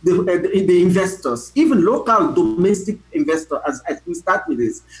 the investors, even local domestic investors, as we start with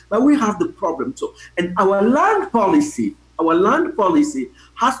this. But we have the problem. So, and our land policy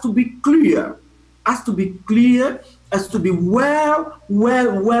has to be clear, has to be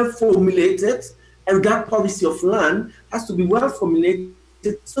well formulated, and that policy of land has to be well formulated.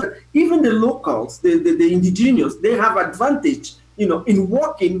 So even the locals, the indigenous, they have advantage, in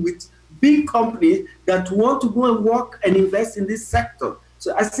working with big companies that want to go and work and invest in this sector.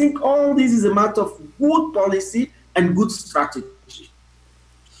 So I think all this is a matter of good policy and good strategy.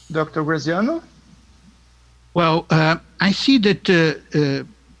 Dr. Graziano? Well, I see that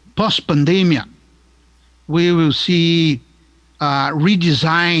post-pandemic, we will see a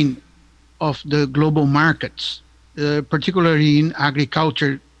redesign of the global markets, particularly in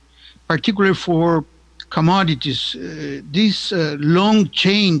agriculture, particularly for commodities. These long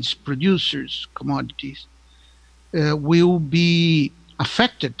chains producers commodities will be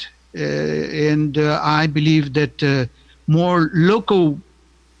affected, and I believe that more local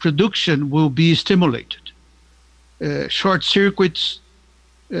production will be stimulated. Short circuits,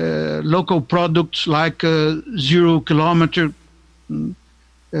 local products like 0 kilometer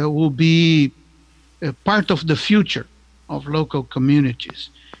will be part of the future of local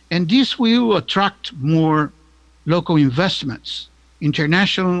communities. And this will attract more local investments,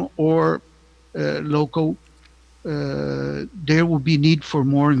 international or local, there will be need for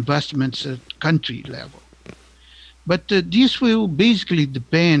more investments at country level. But this will basically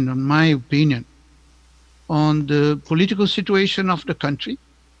depend, in my opinion, on the political situation of the country,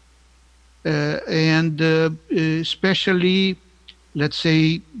 and especially, let's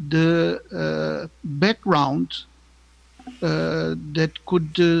say, the background that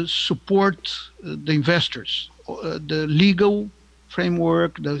could support the investors, the legal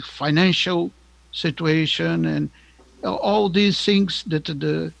framework, the financial situation, and all these things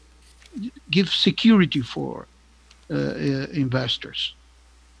that give security for investors.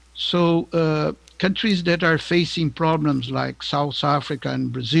 So countries that are facing problems like South Africa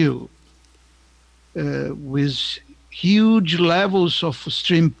and Brazil, with huge levels of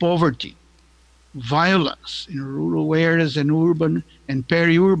extreme poverty, violence in rural areas and urban and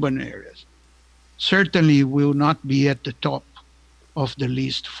peri-urban areas, certainly will not be at the top of the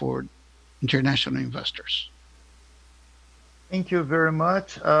list for international investors. Thank you very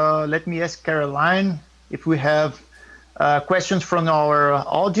much. Let me ask Caroline if we have questions from our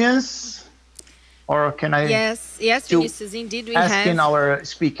audience, or can I? Yes, Vinicius, indeed we have. Asking our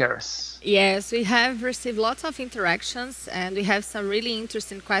speakers. Yes, we have received lots of interactions, and we have some really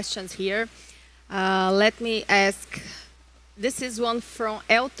interesting questions here. Let me ask. This is one from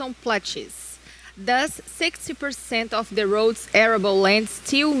Elton Platches. Does 60% of the road's arable land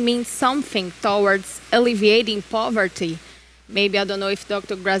still mean something towards alleviating poverty? Maybe, I don't know if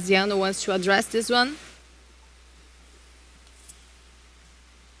Dr. Graziano wants to address this one.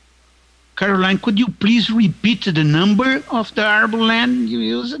 Caroline, could you please repeat the number of the arable land you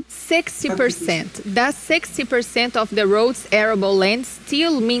used? 60%. Does 60% of the road's arable land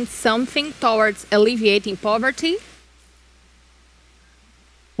still mean something towards alleviating poverty?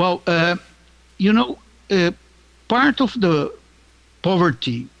 Well, you know, part of the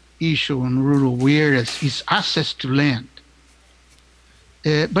poverty issue in rural areas is access to land.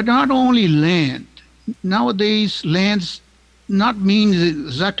 But not only land. Nowadays, lands not means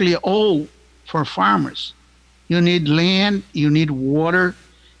exactly all for farmers. You need land, you need water,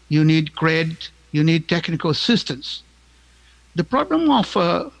 you need credit, you need technical assistance. The problem of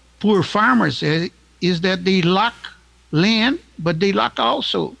poor farmers is that they lack land, but they lack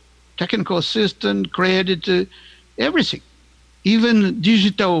also technical assistance, credit, everything, even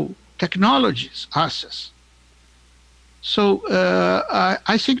digital technologies access. So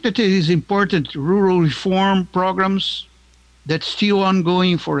I think that it is important rural reform programs that's still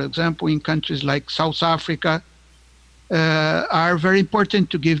ongoing, for example, in countries like South Africa, are very important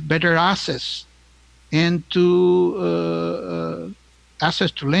to give better access and to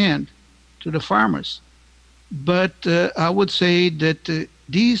access to land to the farmers. But I would say that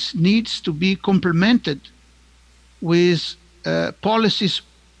this needs to be complemented with policies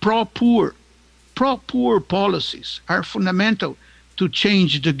pro-poor. Pro-poor policies are fundamental to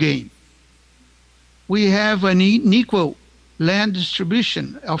change the game. We have an equal land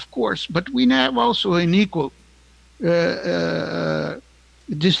distribution, of course, but we have also an equal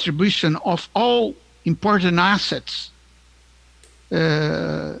distribution of all important assets.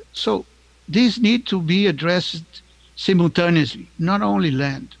 So these need to be addressed simultaneously, not only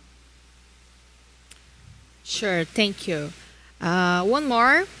land. Sure, thank you. One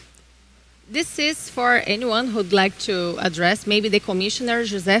more. This is for anyone who'd like to address, maybe the Commissioner,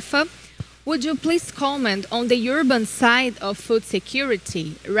 Josefa. Would you please comment on the urban side of food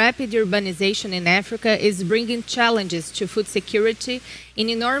security? Rapid urbanization in Africa is bringing challenges to food security in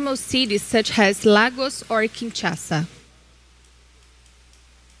enormous cities such as Lagos or Kinshasa.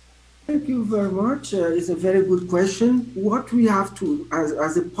 Thank you very much. It's a very good question. What we have to,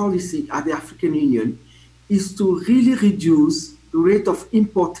 as a policy at the African Union, is to really reduce the rate of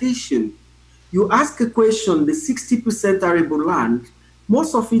importation. You ask a question, the 60% arable land,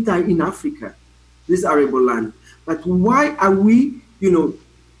 most of it are in Africa, this arable land. But why are we,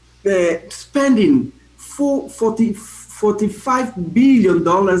 spending $45 billion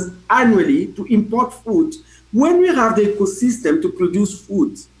annually to import food when we have the ecosystem to produce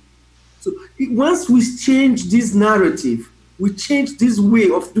food? So once we change this narrative, we change this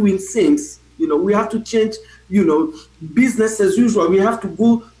way of doing things, we have to change, business as usual. We have to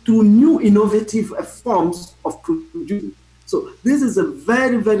go through new innovative forms of production. So this is a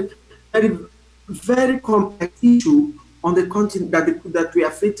very, very, very, very complex issue on the continent that we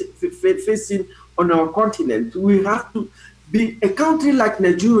are facing on our continent. We have to be a country like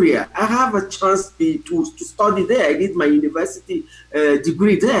Nigeria. I have a chance to study there. I did my university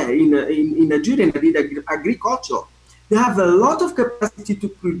degree there in Nigeria, and I did agriculture. They have a lot of capacity to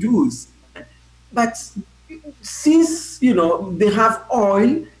produce, but since they have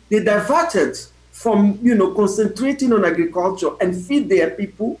oil, They diverted from, concentrating on agriculture and feed their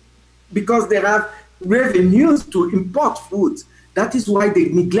people because they have revenues to import food. That is why they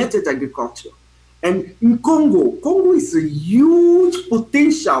neglected agriculture. And in Congo is a huge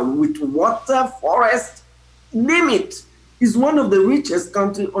potential with water, forest, name it. It's one of the richest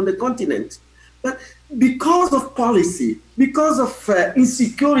countries on the continent. But because of policy, because of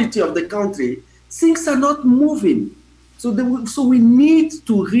insecurity of the country, things are not moving. So we need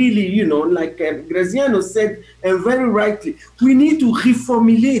to really, like Graziano said, and very rightly, we need to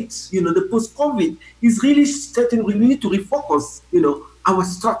reformulate, the post-COVID is really certain. We need to refocus, our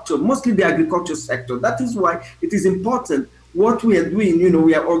structure, mostly the agriculture sector. That is why it is important what we are doing.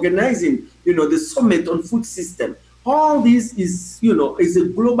 We are organizing, the summit on food system. All this is, is a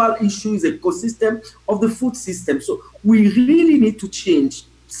global issue, is a ecosystem of the food system. So we really need to change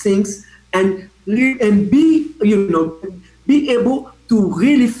things and be, be able to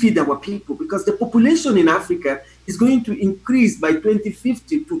really feed our people, because the population in Africa is going to increase by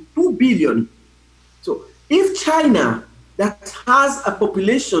 2050 to 2 billion. So if China, that has a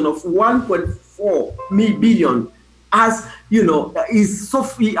population of 1.4 billion, as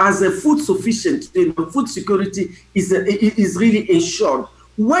as a food sufficient, food security is really ensured.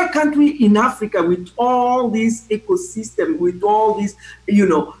 Why can't we in Africa, with all this ecosystem, with all this,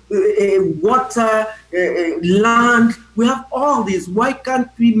 water, land, we have all this. Why can't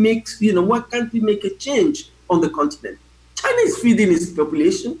we make, a change on the continent? China is feeding its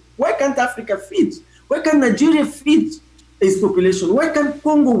population. Why can't Africa feed? Why can't Nigeria feed its population? Why can't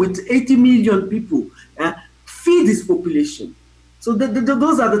Congo, with 80 million people, feed its population? So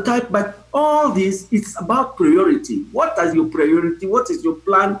those are the type, but all this, it's about priority. What is your priority? What is your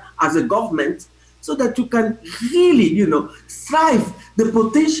plan as a government, so that you can really, strive the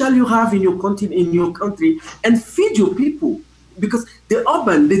potential you have in your country and feed your people? Because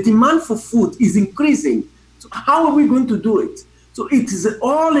the demand for food is increasing. So how are we going to do it? So it is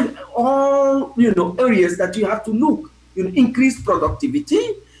all areas that you have to look. Increase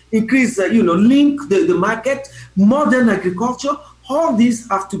productivity, increase, link the market, modern agriculture. All these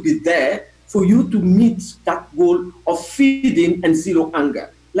have to be there for you to meet that goal of feeding and zero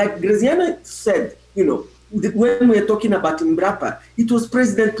hunger. Like Graziano said, when we're talking about Mbrapa, it was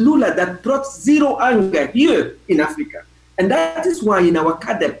President Lula that brought zero hunger here in Africa. And that is why in our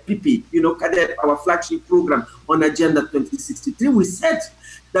CADEP PP, CADEP, our flagship program on Agenda 2063, we said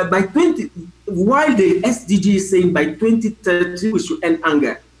that while the SDG is saying by 2030 we should end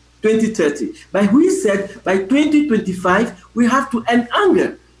hunger, 2030. But we said by 2025, we have to end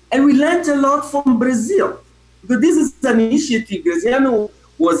hunger. And we learned a lot from Brazil. Because this is an initiative. Graziano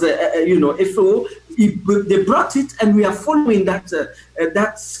was a FO. They brought it, and we are following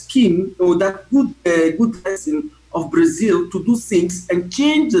that scheme, or that good lesson of Brazil to do things and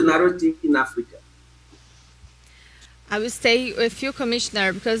change the narrative in Africa. I will stay with you,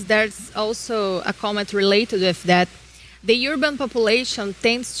 Commissioner, because there's also a comment related with that. The urban population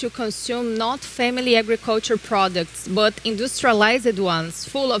tends to consume not family agriculture products, but industrialized ones,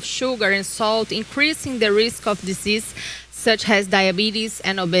 full of sugar and salt, increasing the risk of disease such as diabetes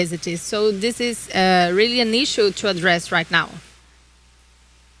and obesity. So this is really an issue to address right now.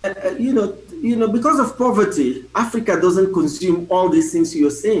 Because of poverty, Africa doesn't consume all these things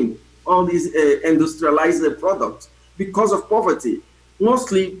you're saying, all these industrialized products, because of poverty.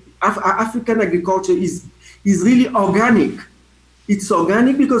 Mostly, African agriculture is really organic. It's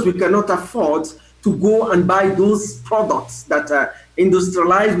organic because we cannot afford to go and buy those products that are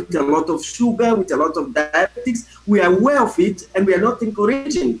industrialized with a lot of sugar, with a lot of diabetes. We are aware of it, and we are not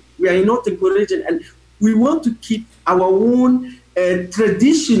encouraging. And we want to keep our own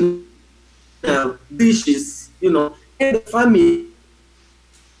traditional dishes, in the family.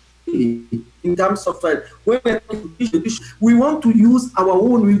 In terms of when we want to use our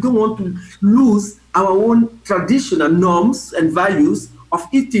own, we don't want to lose our own traditional norms and values of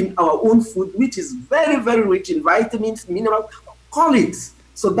eating our own food, which is very, very rich in vitamins, minerals, call it.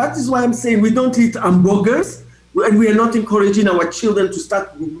 So that is why I'm saying we don't eat hamburgers, and we are not encouraging our children to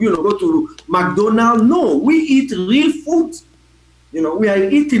start, go to McDonald's. No, we eat real food. We are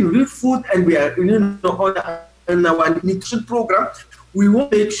eating real food, and we are, on our nutrition program, we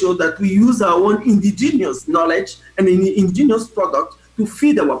want to make sure that we use our own indigenous knowledge and indigenous product to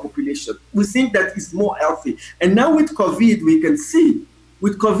feed our population. We think that is more healthy. And now with COVID, we can see,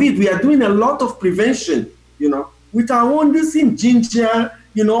 with COVID, we are doing a lot of prevention, with our own using ginger,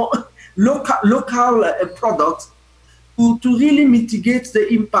 local products to really mitigate the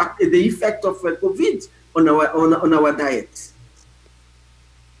impact, the effect of COVID on our diet.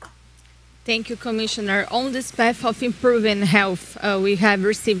 Thank you, Commissioner. On this path of improving health, we have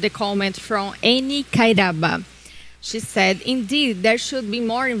received a comment from Eni Kairaba. She said, indeed, there should be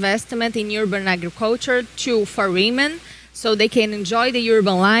more investment in urban agriculture too for women, so they can enjoy the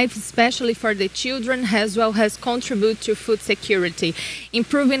urban life, especially for the children, as well as contribute to food security.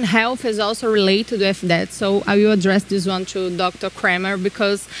 Improving health is also related with that. So I will address this one to Dr. Kremer,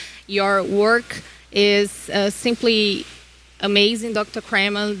 because your work is simply amazing, Dr.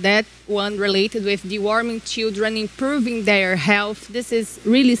 Kremer. That one related with deworming children, improving their health. This is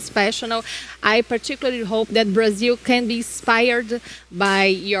really special. I particularly hope that Brazil can be inspired by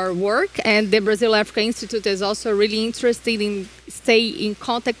your work, and the Brazil Africa Institute is also really interested in stay in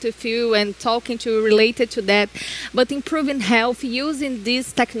contact with you and talking to you related to that. But improving health using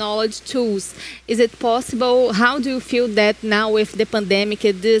these technology tools, is it possible? How do you feel that now with the pandemic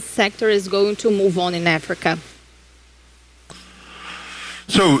this sector is going to move on in Africa?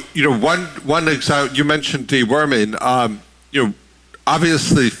 So, one example, you mentioned deworming.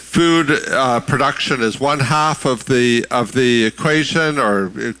 Obviously food production is one half of the equation,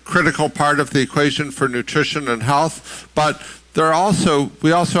 or a critical part of the equation for nutrition and health. But we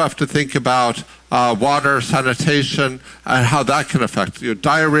also have to think about water, sanitation, and how that can affect.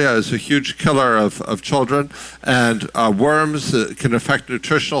 Diarrhea is a huge killer of children, and worms can affect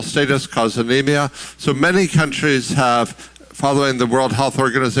nutritional status, cause anemia. So many countries have, following the World Health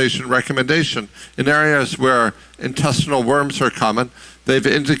Organization recommendation, in areas where intestinal worms are common, they've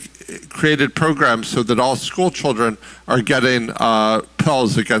created programs so that all school children are getting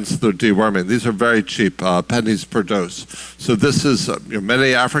pills against the deworming. These are very cheap, pennies per dose. So this is,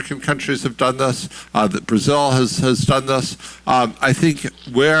 many African countries have done this. Brazil has done this. I think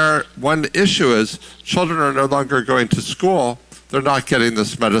where one issue is, children are no longer going to school. They're not getting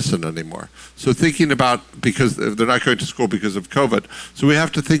this medicine anymore. So thinking about, because they're not going to school because of COVID, so we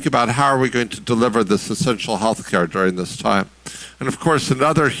have to think about how are we going to deliver this essential health care during this time. And of course,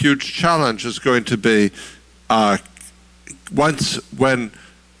 another huge challenge is going to be once a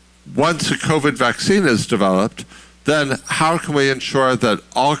COVID vaccine is developed, then how can we ensure that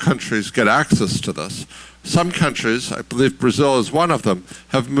all countries get access to this? Some countries, I believe Brazil is one of them,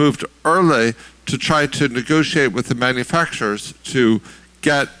 have moved early to try to negotiate with the manufacturers to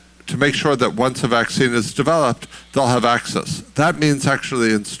make sure that once a vaccine is developed, they'll have access. That means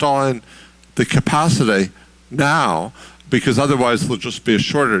actually installing the capacity now, because otherwise there'll just be a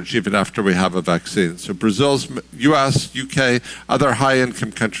shortage even after we have a vaccine. So Brazil's, US, UK, other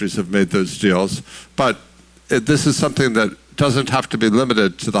high-income countries have made those deals, but this is something that doesn't have to be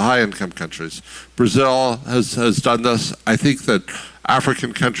limited to the high-income countries. Brazil has done this. I think that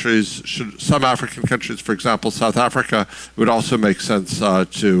African countries some African countries, for example, South Africa, it would also make sense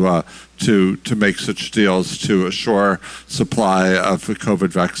to make such deals to assure supply of the COVID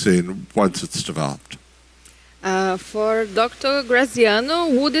vaccine once it's developed. For Dr. Graziano,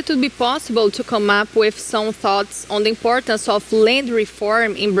 would it be possible to come up with some thoughts on the importance of land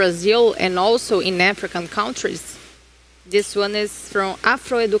reform in Brazil and also in African countries? This one is from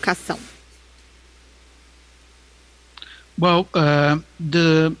Afroeducação. Well,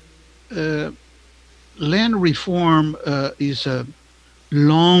 the land reform is a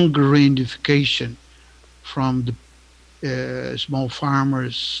long ramification from the small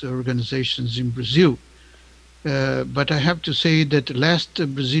farmers organizations in Brazil. But I have to say that the last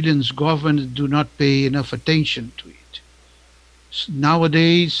Brazilian government do not pay enough attention to it.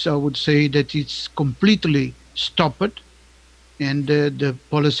 Nowadays, I would say that it's completely stopped, and the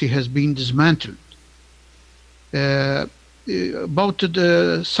policy has been dismantled. About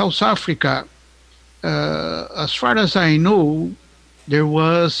the South Africa, as far as I know, there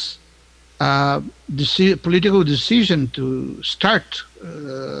was a political decision to start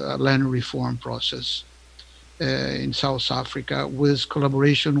a land reform process in South Africa with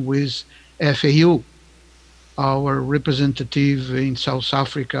collaboration with FAO. Our representative in South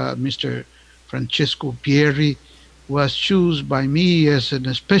Africa, Mr. Francesco Pierri, was chosen by me as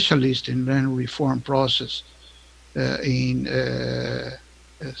a specialist in land reform process in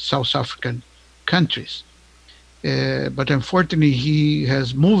South African countries. But unfortunately, he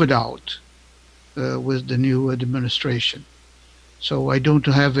has moved out with the new administration. So I don't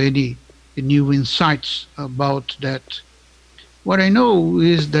have any new insights about that. What I know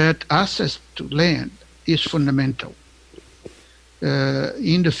is that access to land is fundamental.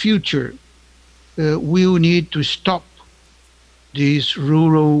 In the future, we will need to stop this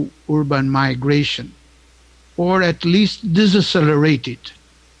rural-urban migration, or at least decelerate it.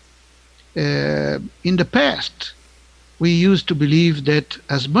 In the past, we used to believe that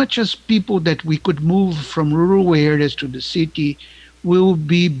as much as people that we could move from rural areas to the city, will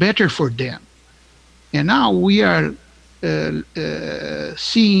be better for them. And now we are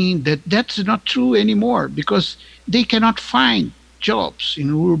seeing that that's not true anymore, because they cannot find jobs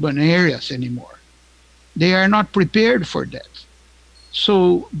in urban areas anymore. They are not prepared for that.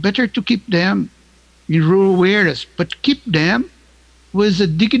 So better to keep them in rural areas, but keep them with a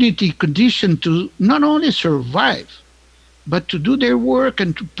dignity condition to not only survive, but to do their work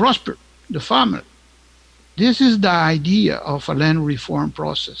and to prosper the family. This is the idea of a land reform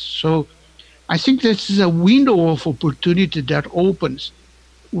process. So I think this is a window of opportunity that opens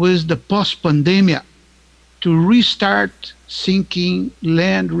with the post-pandemic to restart thinking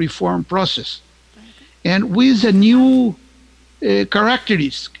land reform process. And with a new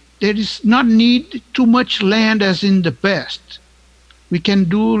characteristic, there is not need too much land as in the past. We can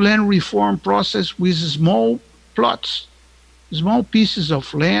do land reform process with small plots, small pieces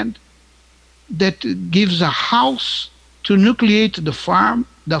of land that gives a house to nucleate the farm,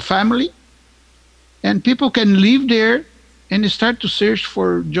 the family, and people can live there and start to search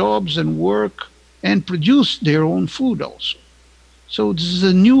for jobs and work and produce their own food also. So this is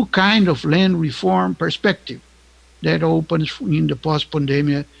a new kind of land reform perspective that opens in the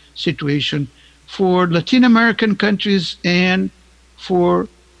post-pandemic situation for Latin American countries and for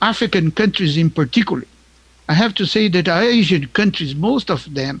African countries in particular. I have to say that Asian countries, most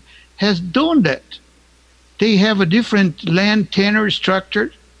of them, has done that. They have a different land tenure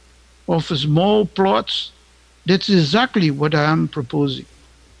structure of small plots. That's exactly what I'm proposing.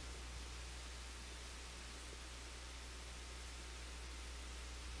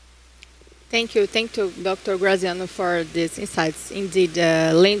 Thank you, Dr. Graziano, for these insights. Indeed,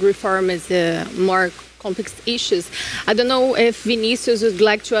 land reform is more complex issues. I don't know if Vinicius would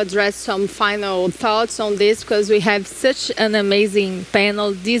like to address some final thoughts on this, because we have such an amazing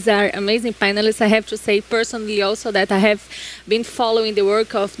panel. These are amazing panelists. I have to say personally also that I have been following the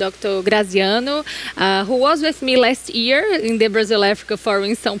work of Dr. Graziano, who was with me last year in the Brazil-Africa Forum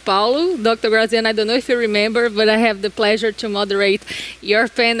in São Paulo. Dr. Graziano, I don't know if you remember, but I have the pleasure to moderate your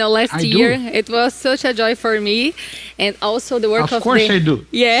panel last year. It was such a joy for me. And also the work of course I do.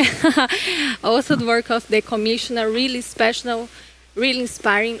 Yeah. Also the work of the commissioner, really special, really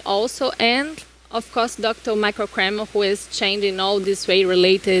inspiring also. And of course, Dr. Michael Kremer, who is changing all this way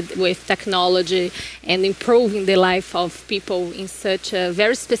related with technology and improving the life of people in such a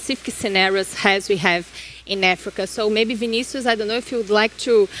very specific scenarios as we have in Africa. So maybe Vinicius, I don't know if you would like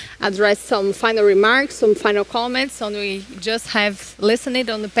to address some final remarks, some final comments on we just have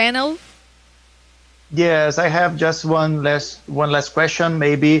listened on the panel. Yes, I have just one last question,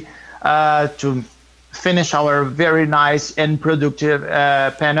 maybe to finish our very nice and productive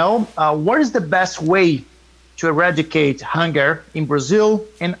panel. What is the best way to eradicate hunger in Brazil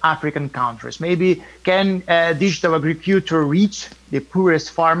and African countries? Maybe can digital agriculture reach the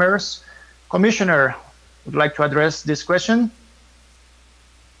poorest farmers? Commissioner, would like to address this question?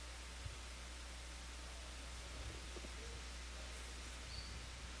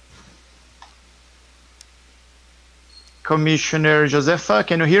 Commissioner Josefa,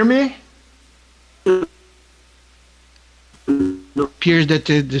 can you hear me? Appears that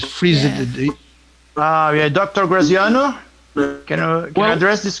the freeze. Yeah, Dr. Graziano, can you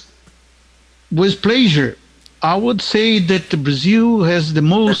address this? With pleasure. I would say that Brazil has the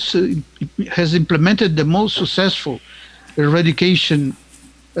most has implemented the most successful eradication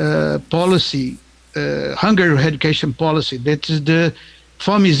policy, hunger eradication policy. That is the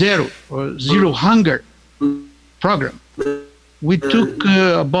Fome Zero or Zero Hunger program. We took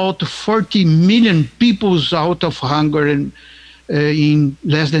about 40 million people out of hunger in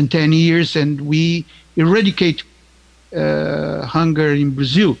less than 10 years, and we eradicate hunger in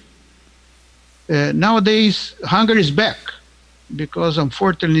Brazil. Nowadays, hunger is back because,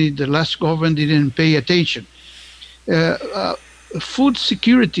 unfortunately, the last government didn't pay attention. Food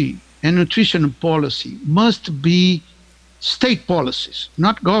security and nutrition policy must be state policies,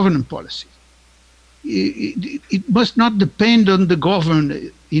 not government policy. It must not depend on the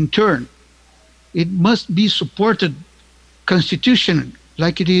government in turn. It must be supported constitutionally,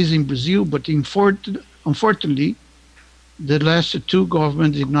 like it is in Brazil, but unfortunately, the last two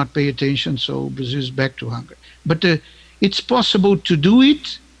governments did not pay attention, so Brazil is back to hunger. But it's possible to do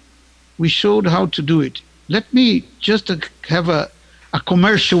it. We showed how to do it. Let me just have a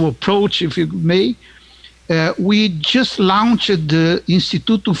commercial approach, if you may. We just launched the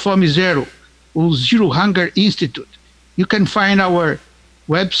Instituto Fome Zero, or Zero Hunger Institute. You can find our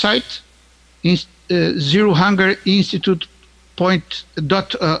website,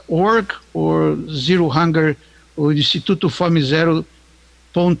 zerohungerinstitute.org or Zero Hunger or Instituto Fome Zero.org.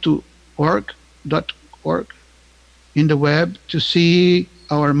 in the web to see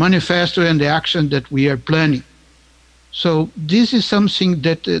our manifesto and the action that we are planning. So this is something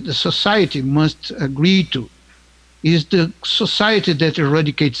that the society must agree to. It is the society that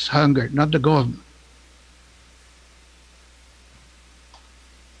eradicates hunger, not the government.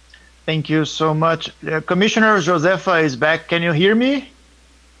 Thank you so much. Commissioner Josefa is back. Can you hear me?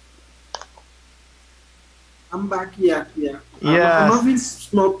 I'm back here. Yeah. Yes. I'm having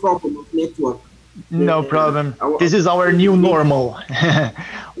small problem of network. No problem. This is our new normal.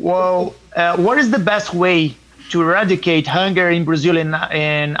 Well, what is the best way to eradicate hunger in Brazil and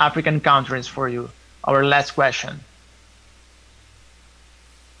in African countries for you? Our last question.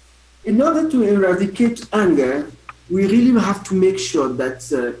 In order to eradicate hunger, we really have to make sure that,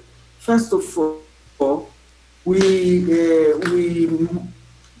 first of all, we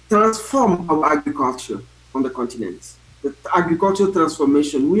transform our agriculture on the continent. The agricultural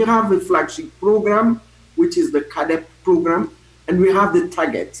transformation. We have a flagship program, which is the CADEP program, and we have the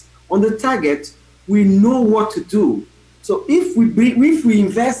target. On the target, we know what to do. So if we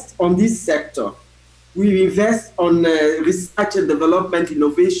invest on this sector, we invest on research and development,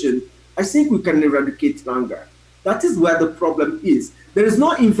 innovation, I think we can eradicate hunger. That is where the problem is. There is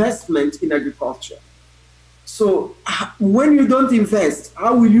no investment in agriculture. So when you don't invest,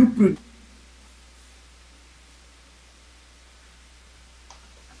 how will you produce?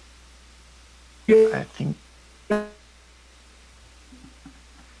 I think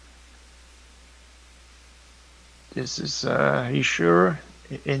this is issue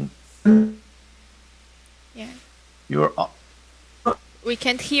in. Yeah. You're. We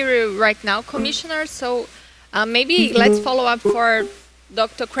can't hear you right now, Commissioner. So maybe let's follow up for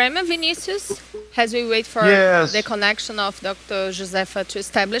Dr. Kremer, Vinicius, as we wait for the connection of Dr. Josefa to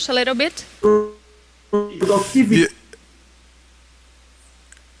establish a little bit.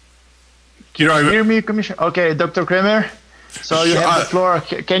 Can you hear me, Commissioner? Okay, Dr. Kremer. So you have the floor.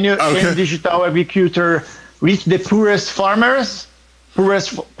 Can digital agriculture reach the poorest farmers?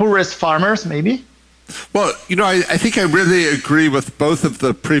 Poorest farmers, maybe? Well, I think I really agree with both of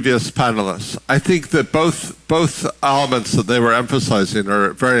the previous panelists. I think that both elements that they were emphasizing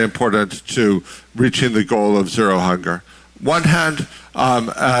are very important to reaching the goal of zero hunger. One hand,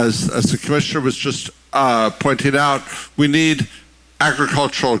 as the Commissioner was just pointing out, we need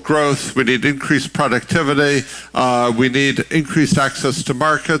agricultural growth, we need increased productivity, we need increased access to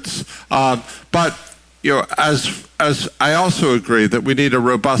markets, but as I also agree that we need a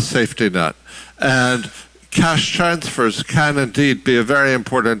robust safety net, and cash transfers can indeed be a very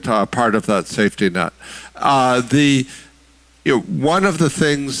important part of that safety net. One of the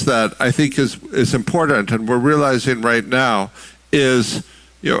things that I think is important, and we're realizing right now, is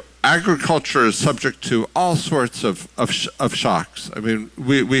agriculture is subject to all sorts of shocks. I mean,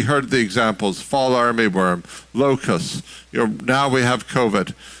 we heard the examples: fall armyworm, locusts. Now we have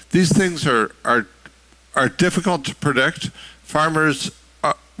COVID. These things are difficult to predict. Farmers,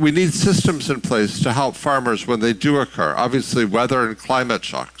 we need systems in place to help farmers when they do occur. Obviously, weather and climate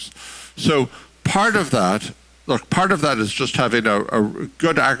shocks. So part of that is just having a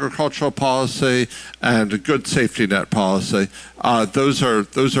good agricultural policy and a good safety net policy. Those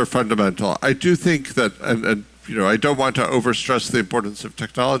are fundamental. I do think that, and I don't want to overstress the importance of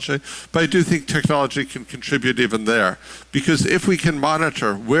technology, but I do think technology can contribute even there. Because if we can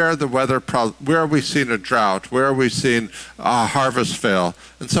monitor where are we seeing a drought, where are we seeing harvest fail,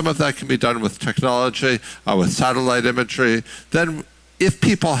 and some of that can be done with technology, with satellite imagery, then if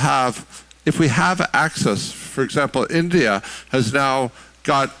we have access, for example, India has now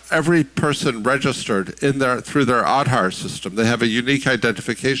got every person registered through their Aadhaar system. They have a unique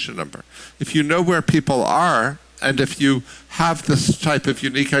identification number. If you know where people are, and if you have this type of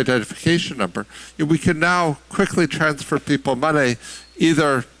unique identification number, we can now quickly transfer people money,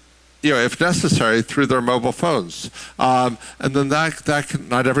 either, if necessary, through their mobile phones. And then that can,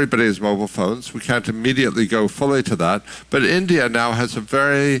 not everybody has mobile phones. We can't immediately go fully to that. But India now has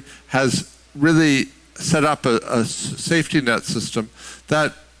really set up a safety net system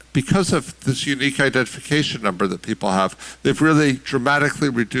that, because of this unique identification number that people have, they've really dramatically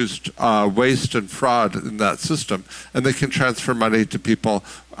reduced waste and fraud in that system, and they can transfer money to people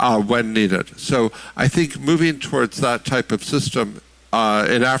when needed. So I think moving towards that type of system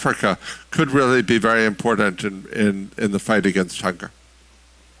in Africa could really be very important in the fight against hunger.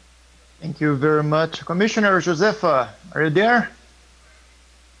 Thank you very much. Commissioner Josefa, are you there?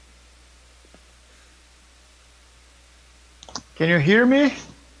 Can you hear me?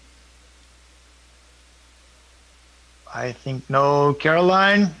 I think no.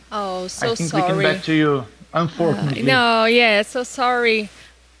 Caroline? Oh, so sorry. I think we can back to you, unfortunately. No, yeah, so sorry.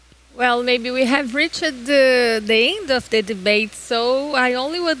 Well, maybe we have reached the end of the debate, so I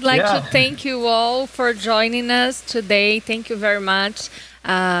only would like to thank you all for joining us today. Thank you very much.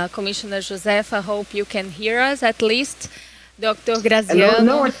 Commissioner Josefa, hope you can hear us at least. Dr.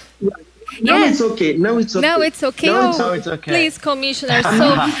 Graziano. No, it's okay. Now it's okay. Now it's okay. Now it's okay. Please, Commissioner.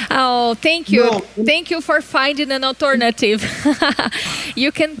 So, thank you. No. Thank you for finding an alternative.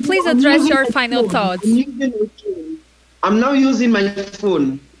 You can please address your final thoughts. I'm now using my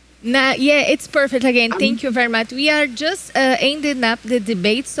phone. Yeah, it's perfect again. Thank you very much. We are just ending up the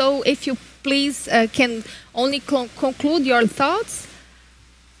debate, so if you please can only conclude your thoughts.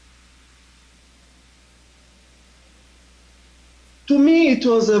 To me, it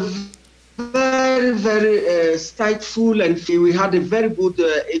was a very, very insightful, and we had a very good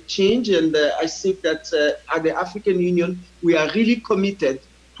exchange. And I think that at the African Union, we are really committed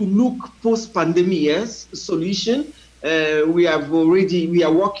to look post-pandemic as a solution. We are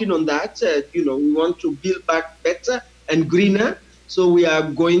working on that. We want to build back better and greener. So we are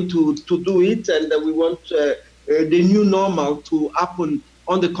going to do it, and we want the new normal to happen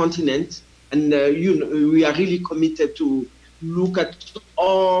on the continent. And we are really committed to look at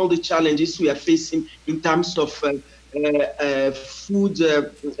all the challenges we are facing in terms of food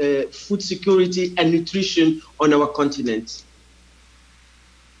security and nutrition on our continent.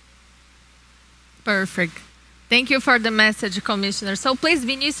 Perfect. Thank you for the message, Commissioner. So please,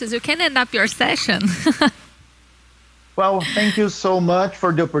 Vinicius, you can end up your session. Well, thank you so much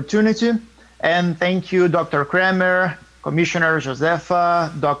for the opportunity. And thank you, Dr. Kremer, Commissioner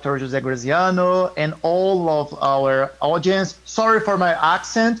Josefa, Dr. José Graziano, and all of our audience. Sorry for my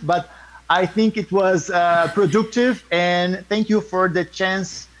accent, but I think it was productive. And thank you for the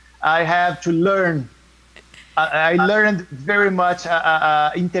chance I have to learn. I learned very much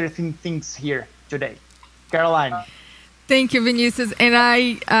interesting things here today. Caroline. Thank you, Vinicius. And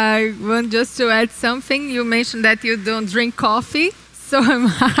I want just to add something. You mentioned that you don't drink coffee. So am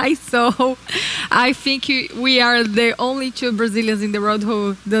I. So I think we are the only two Brazilians in the world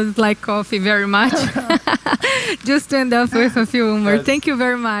who doesn't like coffee very much. Just to end up with a few humor. Thank you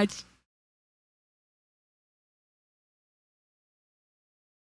very much.